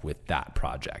involved with that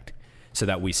project, so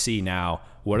that we see now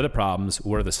what are the problems,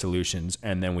 what are the solutions,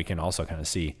 and then we can also kind of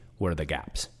see what are the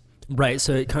gaps. Right,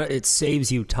 so it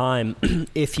saves you time.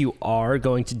 If you are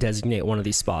going to designate one of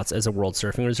these spots as a World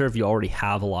Surfing Reserve, you already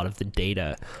have a lot of the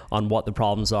data on what the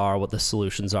problems are, what the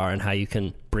solutions are, and how you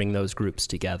can bring those groups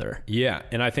together. Yeah,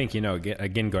 and I think,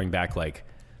 again, going back, like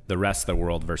the rest of the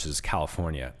world versus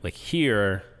California, like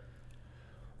here,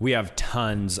 we have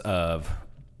tons of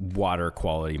water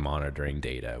quality monitoring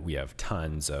data. We have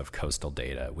tons of coastal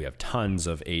data. We have tons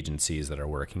of agencies that are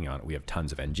working on it. We have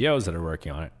tons of NGOs that are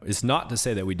working on it. It's not to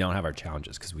say that we don't have our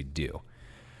challenges, because we do.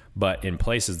 But in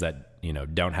places that,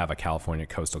 don't have a California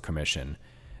Coastal Commission,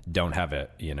 don't have an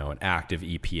active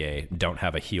EPA, don't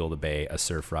have a Heal the Bay, a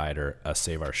Surf Rider, a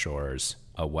Save Our Shores,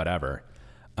 a whatever,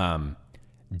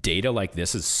 data like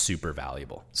this is super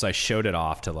valuable. So I showed it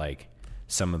off to like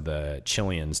some of the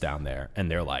Chileans down there,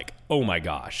 and they're like, oh my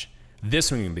gosh,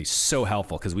 this one can be so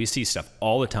helpful, because we see stuff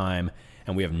all the time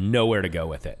and we have nowhere to go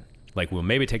with it. Like, we'll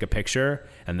maybe take a picture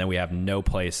and then we have no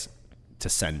place to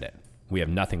send it. We have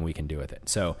nothing we can do with it.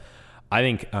 So I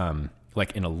think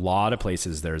like in a lot of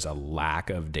places, there's a lack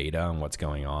of data on what's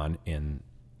going on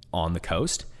on the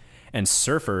coast, and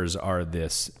surfers are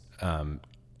this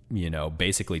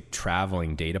basically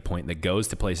traveling data point that goes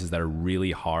to places that are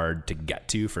really hard to get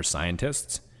to for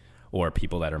scientists or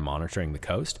people that are monitoring the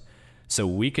coast. So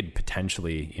we could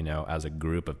potentially, as a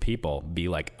group of people, be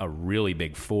like a really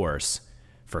big force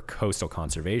for coastal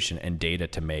conservation and data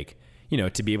to make,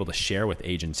 to be able to share with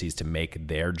agencies to make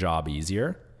their job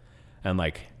easier. And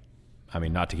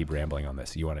not to keep rambling on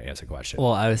this. You want to answer a question?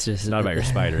 Well, I was just... It's not about your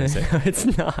spider, is it?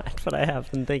 It's not, but I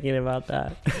have been thinking about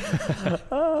that.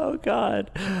 Oh, God.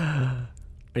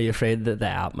 Are you afraid that the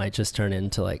app might just turn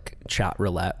into like chat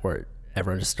roulette, where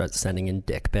everyone just starts sending in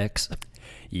dick pics?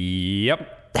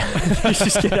 Yep. You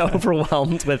just get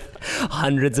overwhelmed with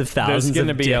hundreds of thousands of dick pics. There's going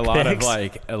to be a lot of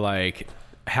like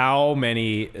how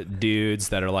many dudes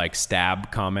that are like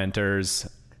stab commenters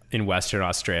in Western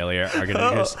Australia are going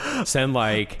to just send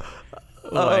like...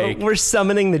 we're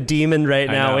summoning the demon right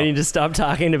now. We need to stop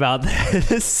talking about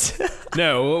this.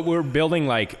 No, we're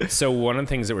building so one of the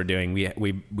things that we're doing,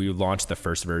 we launched the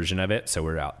first version of it, so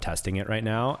we're out testing it right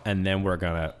now, and then we're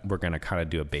gonna kind of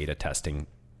do a beta testing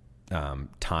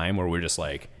time where we're just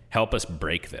like, help us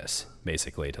break this,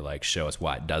 basically, to like show us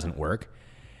why it doesn't work.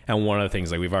 And one of the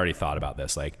things, like, we've already thought about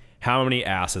this, like, how many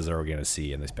asses are we going to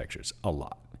see in these pictures? A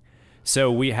lot.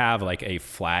 So we have like a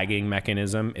flagging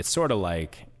mechanism. It's sort of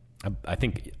like, I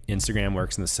think Instagram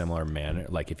works in a similar manner.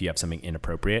 Like, if you have something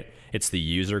inappropriate, it's the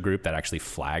user group that actually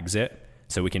flags it.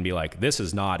 So we can be like, this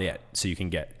is not it. So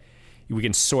we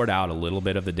can sort out a little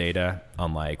bit of the data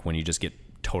on like when you just get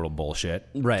total bullshit,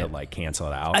 right, to like cancel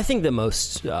it out. I think that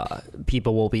most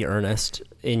people will be earnest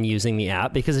in using the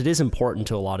app because it is important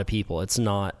to a lot of people. It's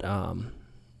not like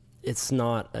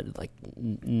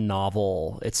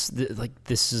novel. It's like,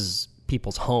 this is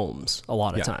people's homes a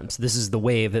lot of times. This is the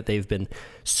wave that they've been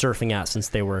surfing at since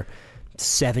they were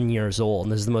 7 years old,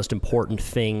 and this is the most important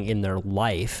thing in their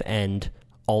life, and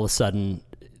all of a sudden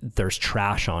there's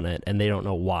trash on it and they don't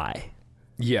know why.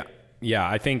 Yeah.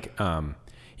 I think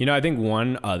I think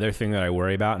one other thing that I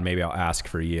worry about, and maybe I'll ask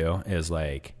for you, is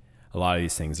like a lot of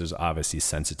these things, there's obviously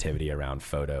sensitivity around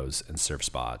photos and surf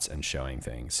spots and showing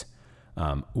things.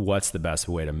 What's the best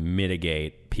way to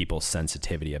mitigate people's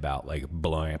sensitivity about like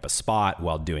blowing up a spot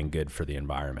while doing good for the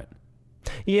environment?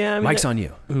 Yeah. Mike's on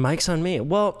you. Mike's on me.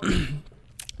 Well,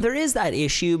 there is that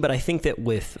issue, but I think that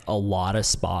with a lot of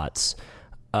spots,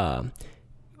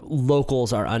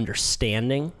 locals are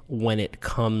understanding when it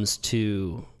comes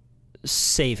to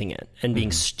saving it and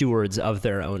being stewards of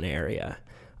their own area.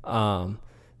 The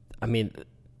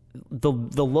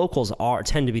locals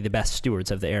tend to be the best stewards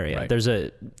of the area. Right. There's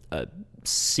a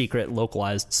secret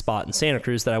localized spot in Santa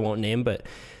Cruz that I won't name, but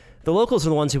the locals are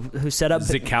the ones who set up...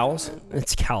 Is it Cowles?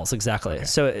 It's Cowles, exactly. Okay.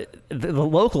 So the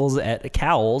locals at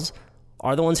Cowles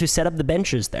are the ones who set up the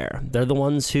benches there. They're the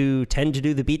ones who tend to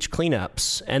do the beach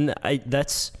cleanups. And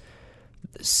that's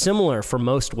similar for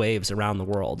most waves around the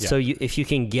world. Yeah. So if you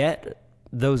can get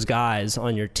those guys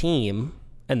on your team,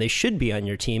 and they should be on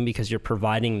your team because you're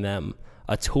providing them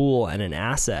a tool and an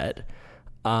asset,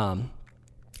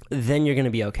 then you're going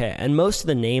to be okay. And most of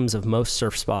the names of most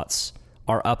surf spots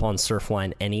are up on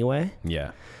Surfline anyway.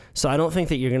 Yeah. So I don't think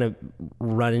that you're going to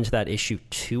run into that issue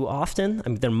too often. I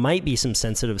mean, there might be some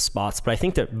sensitive spots, but I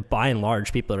think that by and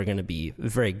large, people are going to be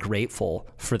very grateful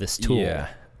for this tool. Yeah.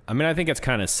 I mean, I think it's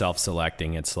kind of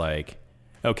self-selecting. It's like,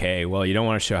 okay, well, you don't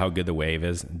want to show how good the wave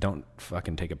is. Don't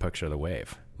fucking take a picture of the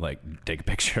wave. Like, take a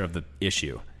picture of the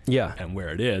issue. Yeah. And where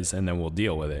it is, and then we'll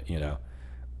deal with it,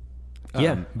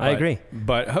 I agree.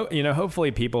 But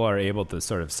hopefully people are able to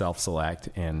sort of self-select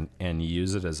and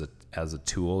use it as a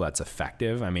tool that's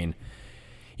effective. I mean,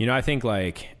 I think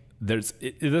like this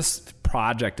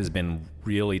project has been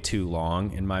really too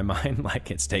long in my mind. Like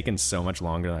it's taken so much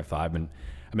longer than I thought. I've been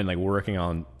like working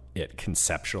on it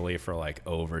conceptually for like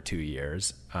over 2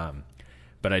 years.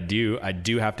 But I do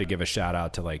have to give a shout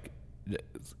out to like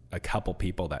a couple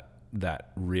people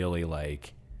that really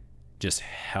like just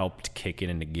helped kick it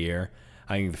into gear.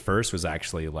 I think the first was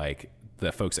actually like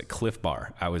the folks at Cliff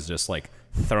Bar. I was just like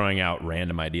throwing out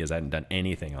random ideas. I hadn't done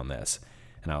anything on this.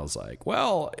 And I was like,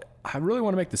 well, I really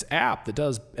want to make this app that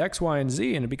does X, Y, and Z,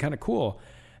 and it'd be kind of cool.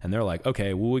 And they're like,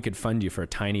 okay, well, we could fund you for a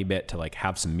tiny bit to like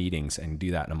have some meetings and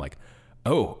do that. And I'm like,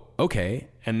 oh, okay.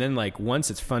 And then like once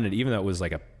it's funded, even though it was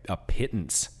like a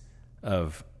pittance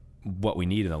of what we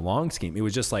need in the long scheme, it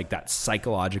was just like that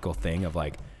psychological thing of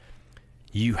like,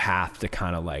 you have to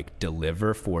kind of like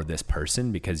deliver for this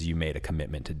person because you made a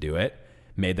commitment to do it,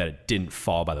 made that it didn't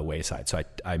fall by the wayside. So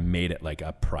I made it like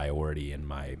a priority in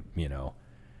my,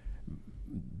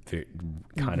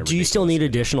 kind of. Do you still need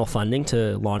additional funding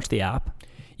to launch the app?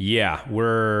 Yeah,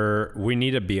 we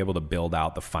need to be able to build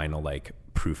out the final like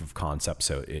proof of concept.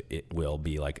 So it will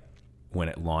be like when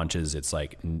it launches, it's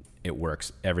like it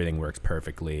works. Everything works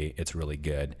perfectly. It's really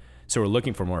good. So we're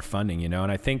looking for more funding, and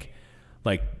I think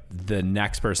like the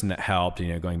next person that helped,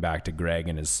 going back to Greg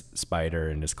and his spider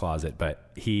in his closet,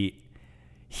 but he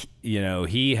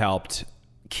helped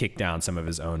kick down some of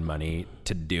his own money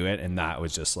to do it. And that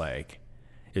was just like,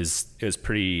 it was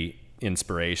pretty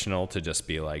inspirational to just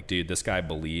be like, dude, this guy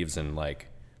believes in like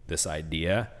this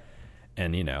idea.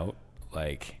 And,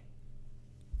 like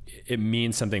it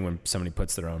means something when somebody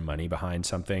puts their own money behind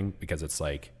something, because it's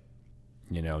like,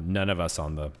 none of us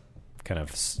on the kind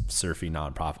of surfy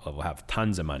nonprofit level have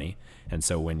tons of money. And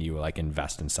so when you like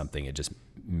invest in something, it just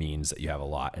means that you have a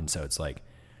lot. And so it's like,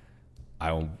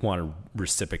 I want to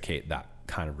reciprocate that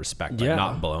kind of respect by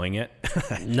not blowing it.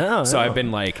 No. So I've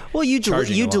been like, well, you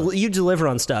deliver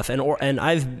on stuff, and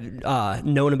I've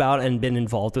known about and been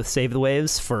involved with Save the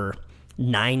Waves for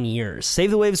 9 years. Save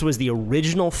the Waves was the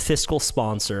original fiscal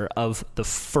sponsor of the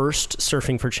first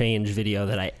Surfing for Change video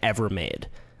that I ever made.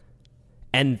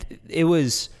 And it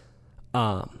was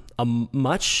a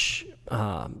much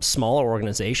smaller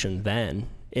organization then,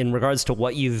 in regards to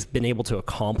what you've been able to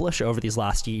accomplish over these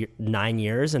last 9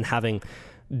 years, and having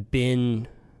been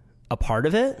a part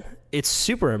of it, it's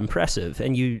super impressive.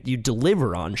 And you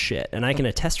deliver on shit, and I can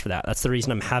attest for that. That's the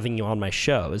reason I'm having you on my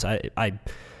show, is I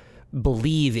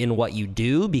believe in what you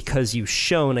do, because you've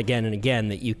shown again and again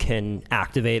that you can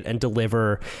activate and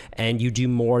deliver, and you do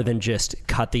more than just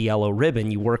cut the yellow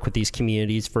ribbon. You work with these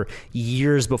communities for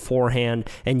years beforehand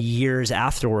and years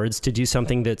afterwards to do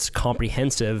something that's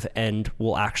comprehensive and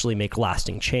will actually make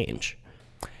lasting change.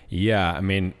 Yeah, I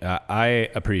mean, I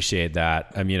appreciate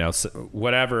that. For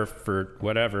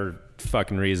whatever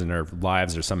fucking reason, our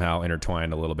lives are somehow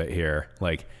intertwined a little bit here.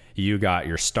 Like, you got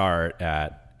your start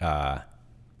at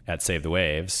Save the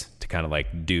Waves to kind of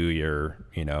like do your,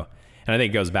 and I think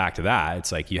it goes back to that.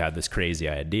 It's like you had this crazy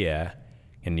idea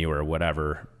and you were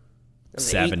whatever,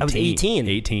 17, I was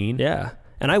 18. Yeah.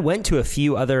 And I went to a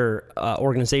few other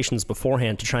organizations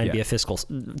beforehand to try and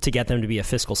to get them to be a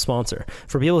fiscal sponsor.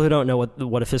 For people who don't know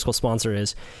what a fiscal sponsor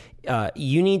is,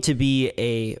 you need to be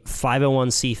a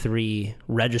 501c3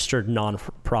 registered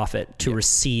nonprofit to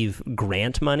receive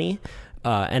grant money.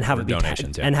 And have it be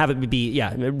donations,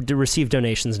 to receive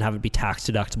donations and have it be tax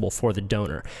deductible for the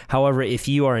donor. However, if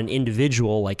you are an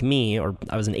individual like me, or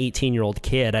I was an 18-year-old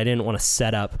kid, I didn't want to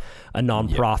set up a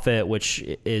nonprofit, which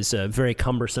is a very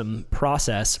cumbersome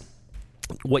process.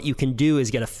 What you can do is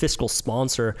get a fiscal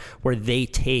sponsor where they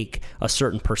take a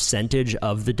certain percentage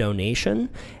of the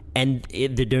donation, and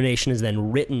the donation is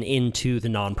then written into the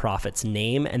nonprofit's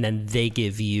name, and then they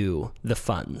give you the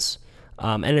funds.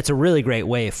 And it's a really great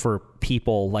way for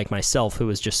people like myself, who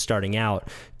is just starting out,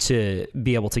 to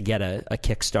be able to get a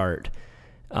kickstart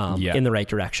in the right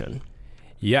direction.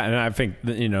 Yeah, and I think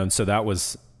so that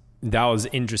was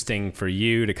interesting for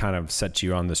you to kind of set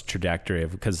you on this trajectory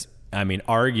of, because I mean,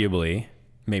 arguably,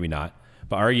 maybe not,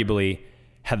 but arguably,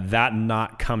 had that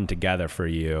not come together for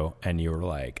you, and you were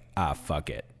like,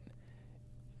 fuck it,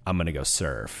 I'm gonna go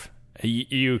surf.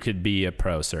 You could be a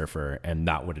pro surfer, and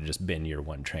that would have just been your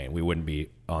one train. We wouldn't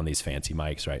be on these fancy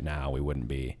mics right now. We wouldn't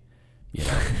be,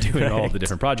 doing all the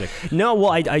different projects. No, well,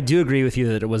 I do agree with you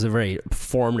that it was a very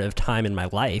formative time in my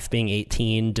life, being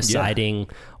 18, deciding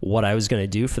what I was going to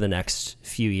do for the next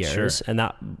few years. Sure. And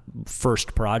that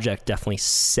first project definitely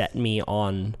set me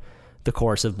on the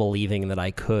course of believing that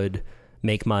I could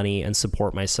make money and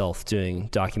support myself doing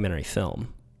documentary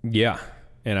film. Yeah.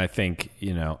 And I think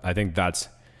that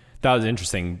was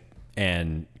interesting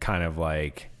and kind of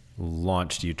like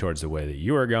launched you towards the way that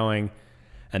you were going.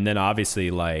 And then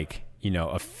obviously like,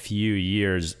 a few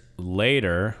years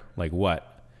later, like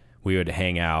we would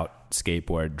hang out,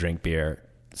 skateboard, drink beer,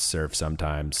 surf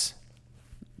sometimes,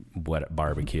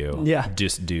 barbecue,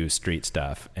 just do street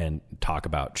stuff and talk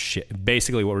about shit.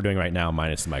 Basically what we're doing right now,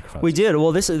 minus the microphones. We did.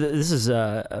 Well, this is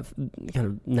a kind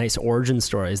of nice origin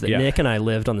story is that Nick and I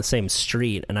lived on the same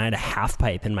street, and I had a half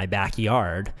pipe in my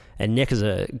backyard, and Nick is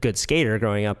a good skater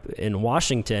growing up in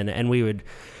Washington, and we would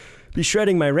be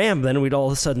shredding my ramp, then we'd all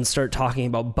of a sudden start talking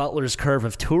about Butler's curve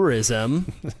of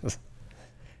tourism.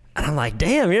 And I'm like,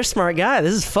 damn, you're a smart guy.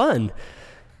 This is fun.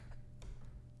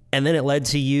 And then it led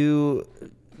to you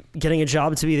getting a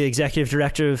job to be the executive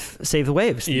director of Save the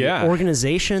Waves, the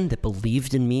organization that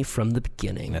believed in me from the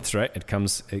beginning. That's right. It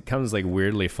comes like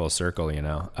weirdly full circle,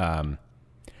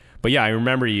 But yeah, I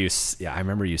remember you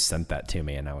sent that to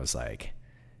me, and I was like,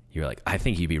 you were like, I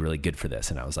think you'd be really good for this,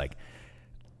 and I was like,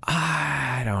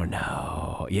 I don't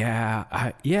know.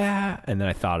 Yeah. And then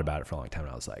I thought about it for a long time,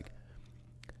 and I was like,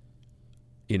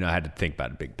 I had to think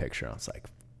about a big picture. I was like,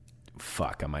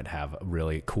 fuck, I might have a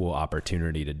really cool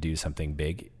opportunity to do something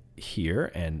big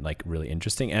here and like really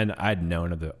interesting. And I'd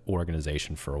known of the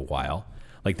organization for a while.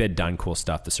 Like they'd done cool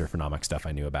stuff, the Surfonomics stuff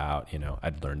I knew about,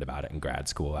 I'd learned about it in grad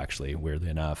school, actually, weirdly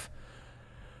enough.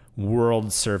 World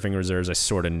Surfing Reserves, I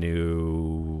sort of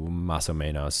knew más o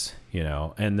menos,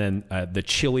 and then the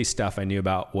Chile stuff I knew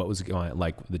about what was going,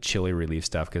 like the Chile relief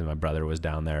stuff, because my brother was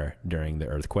down there during the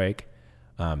earthquake.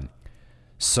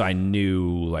 So I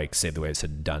knew like Save the Waves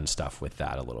had done stuff with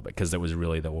that a little bit, because that was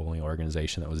really the only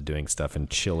organization that was doing stuff in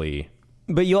Chile.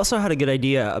 But you also had a good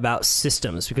idea about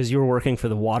systems, because you were working for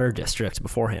the water district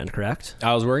beforehand, correct?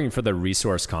 I was working for the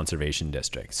Resource Conservation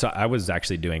District. So I was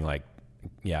actually doing I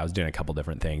was doing a couple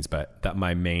different things, but that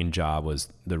my main job was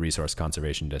the Resource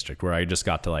Conservation District, where I just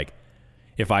got to like,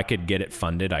 if I could get it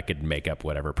funded, I could make up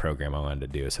whatever program I wanted to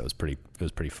do. So it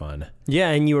was pretty fun. Yeah.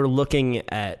 And you were looking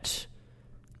at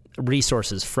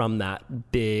resources from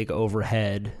that big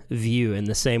overhead view in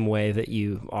the same way that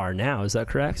you are now. Is that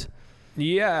correct?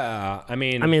 Yeah. I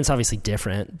mean, it's obviously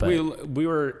different,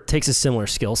 but takes a similar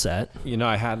skill set.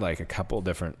 I had like a couple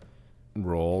different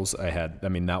roles.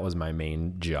 That was my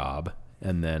main job.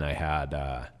 And then I had,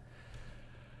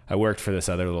 I worked for this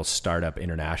other little startup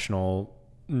international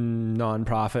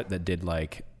nonprofit that did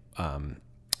like,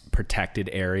 protected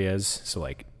areas. So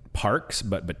like parks,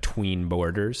 but between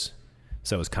borders.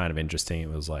 So it was kind of interesting. It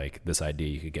was like this idea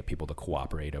you could get people to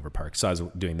cooperate over parks. So I was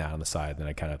doing that on the side. Then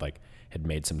I kind of like had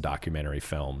made some documentary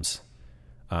films.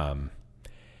 And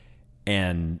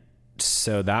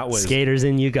so that was skaters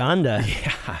in Uganda.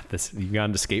 Yeah. This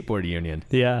Uganda Skateboard Union.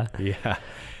 Yeah. Yeah.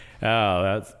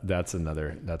 Oh, that's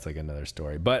like another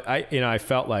story. But I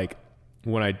felt like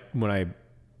when I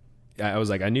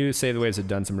was like, I knew Save the Waves had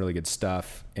done some really good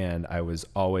stuff, and I was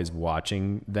always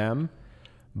watching them.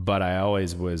 But I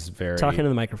always was very... Talking to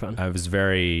the microphone. I was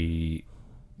very,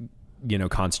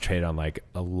 concentrated on like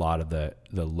a lot of the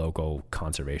local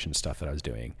conservation stuff that I was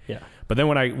doing. Yeah. But then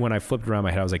when I flipped around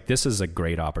my head, I was like, this is a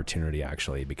great opportunity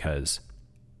actually, because,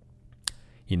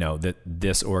 that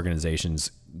this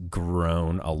organization's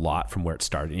grown a lot from where it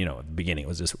started. At the beginning, it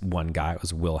was just one guy. It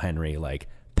was Will Henry, like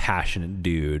passionate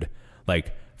dude,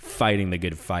 like fighting the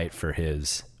good fight for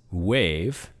his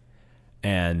wave.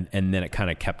 And then it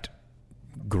kind of kept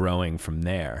growing from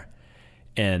there.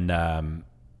 And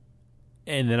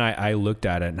then I looked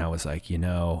at it and I was like,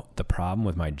 the problem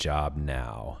with my job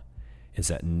now is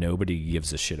that nobody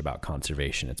gives a shit about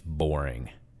conservation. It's boring.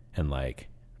 And like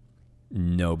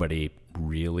nobody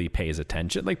really pays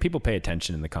attention. Like people pay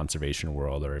attention in the conservation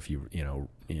world, or if you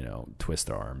twist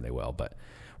their arm, they will. But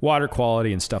water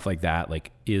quality and stuff like that,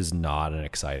 like, is not an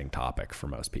exciting topic for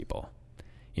most people.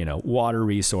 Water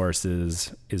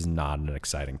resources is not an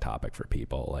exciting topic for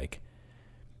people. Like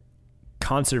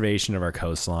conservation of our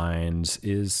coastlines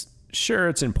is, sure,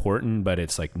 it's important, but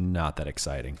it's like not that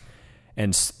exciting.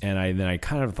 And I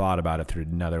kind of thought about it through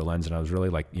another lens, and I was really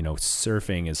like,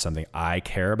 surfing is something I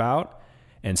care about.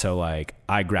 And so like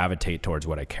I gravitate towards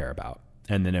what I care about.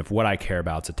 And then if what I care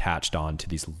about is attached on to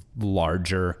these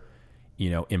larger,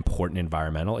 important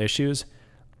environmental issues,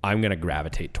 I'm going to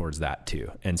gravitate towards that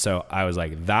too. And so I was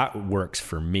like, that works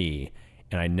for me.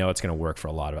 And I know it's going to work for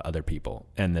a lot of other people.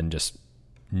 And then just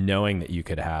knowing that you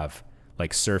could have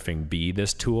like surfing be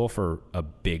this tool for a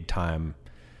big time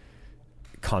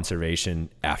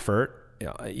conservation effort,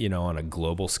 on a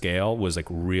global scale was like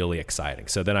really exciting.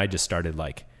 So then I just started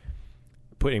like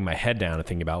putting my head down and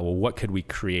thinking about, well, what could we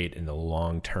create in the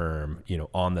long term,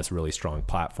 on this really strong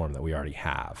platform that we already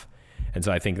have. And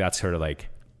so I think that's sort of like,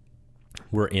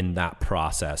 we're in that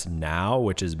process now,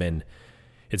 which it's been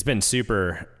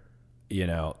super,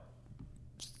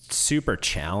 super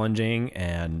challenging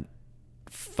and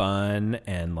fun,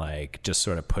 and like just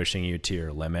sort of pushing you to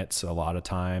your limits a lot of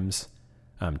times,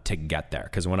 to get there.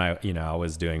 Cause when I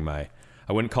was doing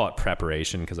I wouldn't call it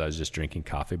preparation, cause I was just drinking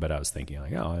coffee, but I was thinking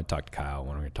like, oh, I talked to Kyle,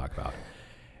 what am I going to talk about?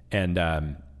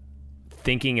 And,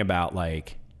 thinking about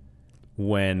like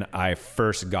when I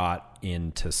first got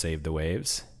into Save the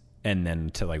Waves, and then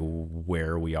to like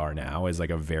where we are now is like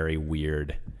a very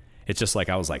weird, it's just like,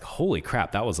 I was like, holy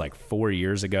crap, that was like 4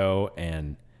 years ago.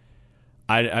 And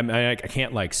I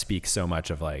can't like speak so much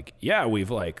of like, yeah,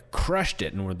 we've like crushed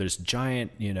it and we're this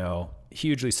giant,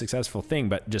 hugely successful thing,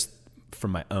 but just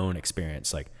from my own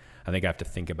experience, like I think I have to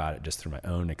think about it just through my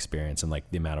own experience and like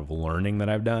the amount of learning that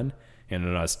I've done.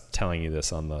 And I was telling you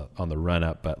this on the run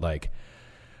up, but like,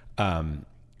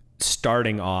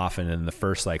 starting off and in the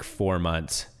first like 4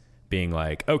 months being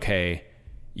like, okay,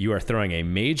 you are throwing a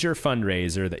major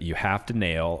fundraiser that you have to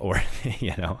nail, or,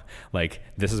 like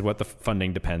this is what the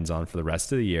funding depends on for the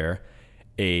rest of the year.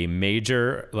 A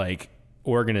major like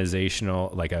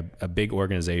organizational, like a big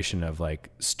organization of like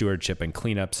stewardship and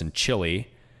cleanups in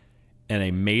Chile, and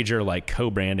a major like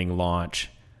co-branding launch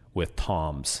with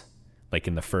Tom's, like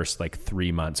in the first like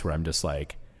 3 months, where I'm just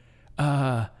like,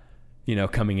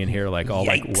 coming in here like all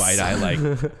Yikes. Like wide eye, like,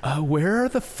 where are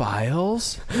the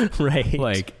files? Right.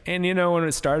 Like, and when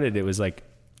it started, it was like,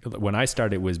 when I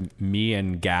started, it was me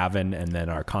and Gavin, and then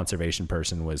our conservation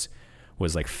person was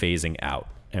like phasing out,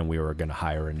 and we were going to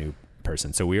hire a new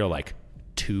person. So we were like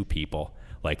 2 people,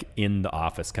 like in the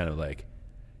office, kind of like,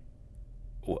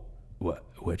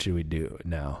 what should we do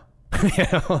now?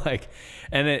 Like,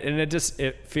 and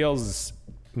it feels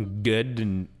good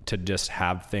and to just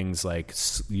have things like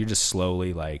you're just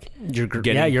slowly like you're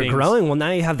growing. Well,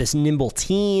 now you have this nimble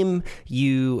team.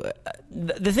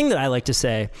 The thing that I like to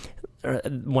say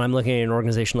when I'm looking at an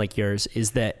organization like yours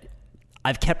is that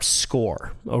I've kept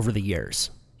score over the years,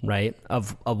 right?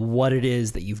 Of what it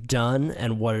is that you've done,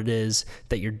 and what it is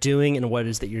that you're doing, and what it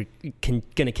is that you're going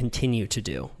to continue to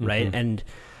do, right? Mm-hmm. And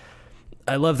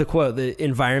I love the quote, the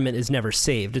environment is never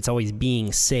saved. It's always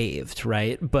being saved,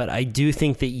 right? But I do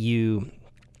think that you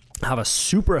have a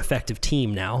super effective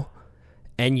team now,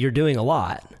 and you're doing a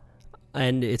lot,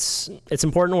 and it's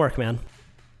important work, man.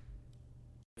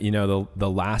 The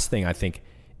last thing I think,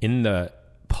 in the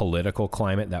political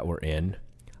climate that we're in,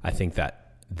 I think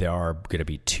that there are going to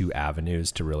be 2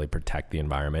 avenues to really protect the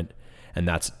environment, and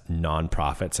that's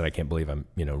nonprofits. And I can't believe I'm,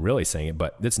 really saying it,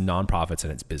 but it's nonprofits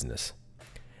and it's business.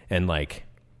 And like,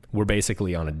 we're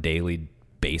basically on a daily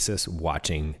basis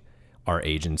watching our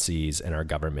agencies and our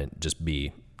government just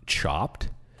be chopped.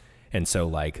 And so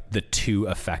like the 2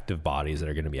 effective bodies that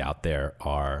are going to be out there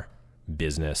are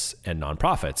business and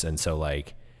nonprofits. And so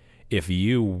like, if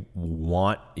you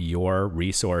want your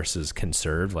resources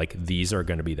conserved, like these are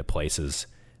going to be the places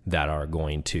that are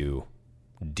going to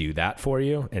do that for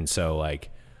you. And so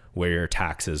like, where your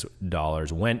taxes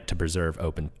dollars went to preserve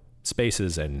open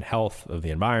spaces and health of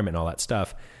the environment and all that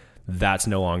stuff, that's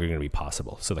no longer going to be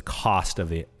possible. So the cost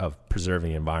of preserving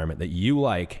the environment that you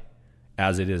like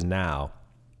as it is now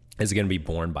is going to be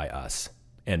borne by us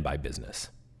and by business,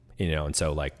 and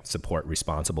so like support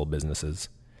responsible businesses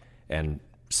and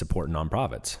support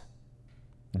nonprofits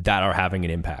that are having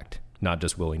an impact, not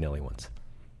just willy-nilly ones.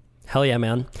 Hell yeah,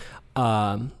 man.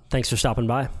 Thanks for stopping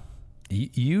by.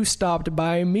 You stopped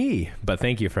by me, but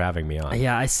thank you for having me on.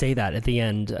 Yeah, I say that at the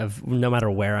end of no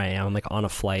matter where I am, like on a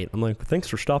flight. I'm like, thanks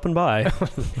for stopping by.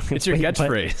 It's your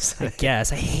catchphrase. I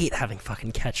guess. I hate having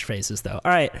fucking catchphrases, though.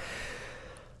 All right.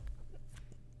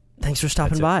 Thanks for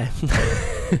stopping by.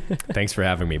 Thanks for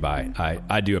having me by.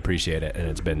 I do appreciate it, and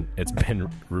it's been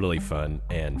really fun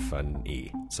and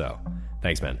funny. So,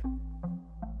 thanks, man.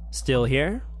 Still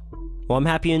here? Well, I'm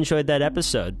happy you enjoyed that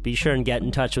episode. Be sure and get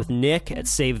in touch with Nick at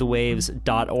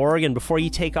savethewaves.org. And before you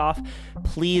take off,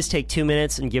 please take 2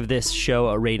 minutes and give this show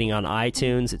a rating on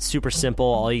iTunes. It's super simple.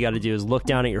 All you got to do is look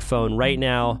down at your phone right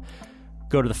now,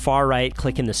 go to the far right,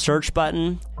 click in the search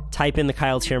button, type in The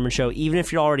Kyle Tierman Show. Even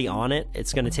if you're already on it,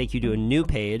 it's going to take you to a new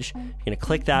page. You're going to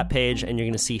click that page, and you're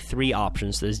going to see 3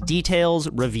 options. There's details,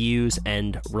 reviews,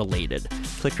 and related.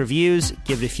 Click reviews,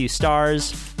 give it a few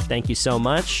stars. Thank you so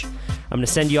much. I'm going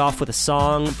to send you off with a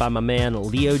song by my man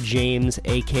Leo James,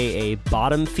 a.k.a.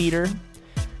 Bottom Feeder.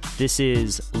 This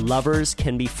is Lovers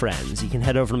Can Be Friends. You can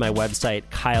head over to my website,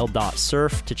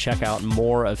 kyle.surf, to check out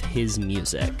more of his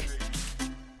music.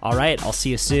 All right, I'll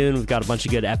see you soon. We've got a bunch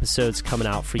of good episodes coming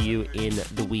out for you in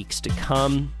the weeks to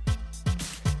come.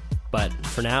 But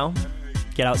for now,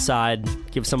 get outside,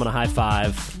 give someone a high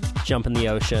five, jump in the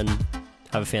ocean.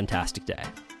 Have a fantastic day.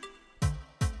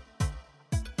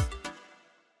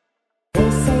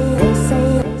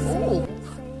 Oh,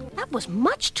 that was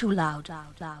much too loud.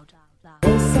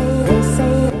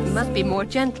 You must be more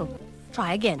gentle.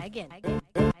 Try again.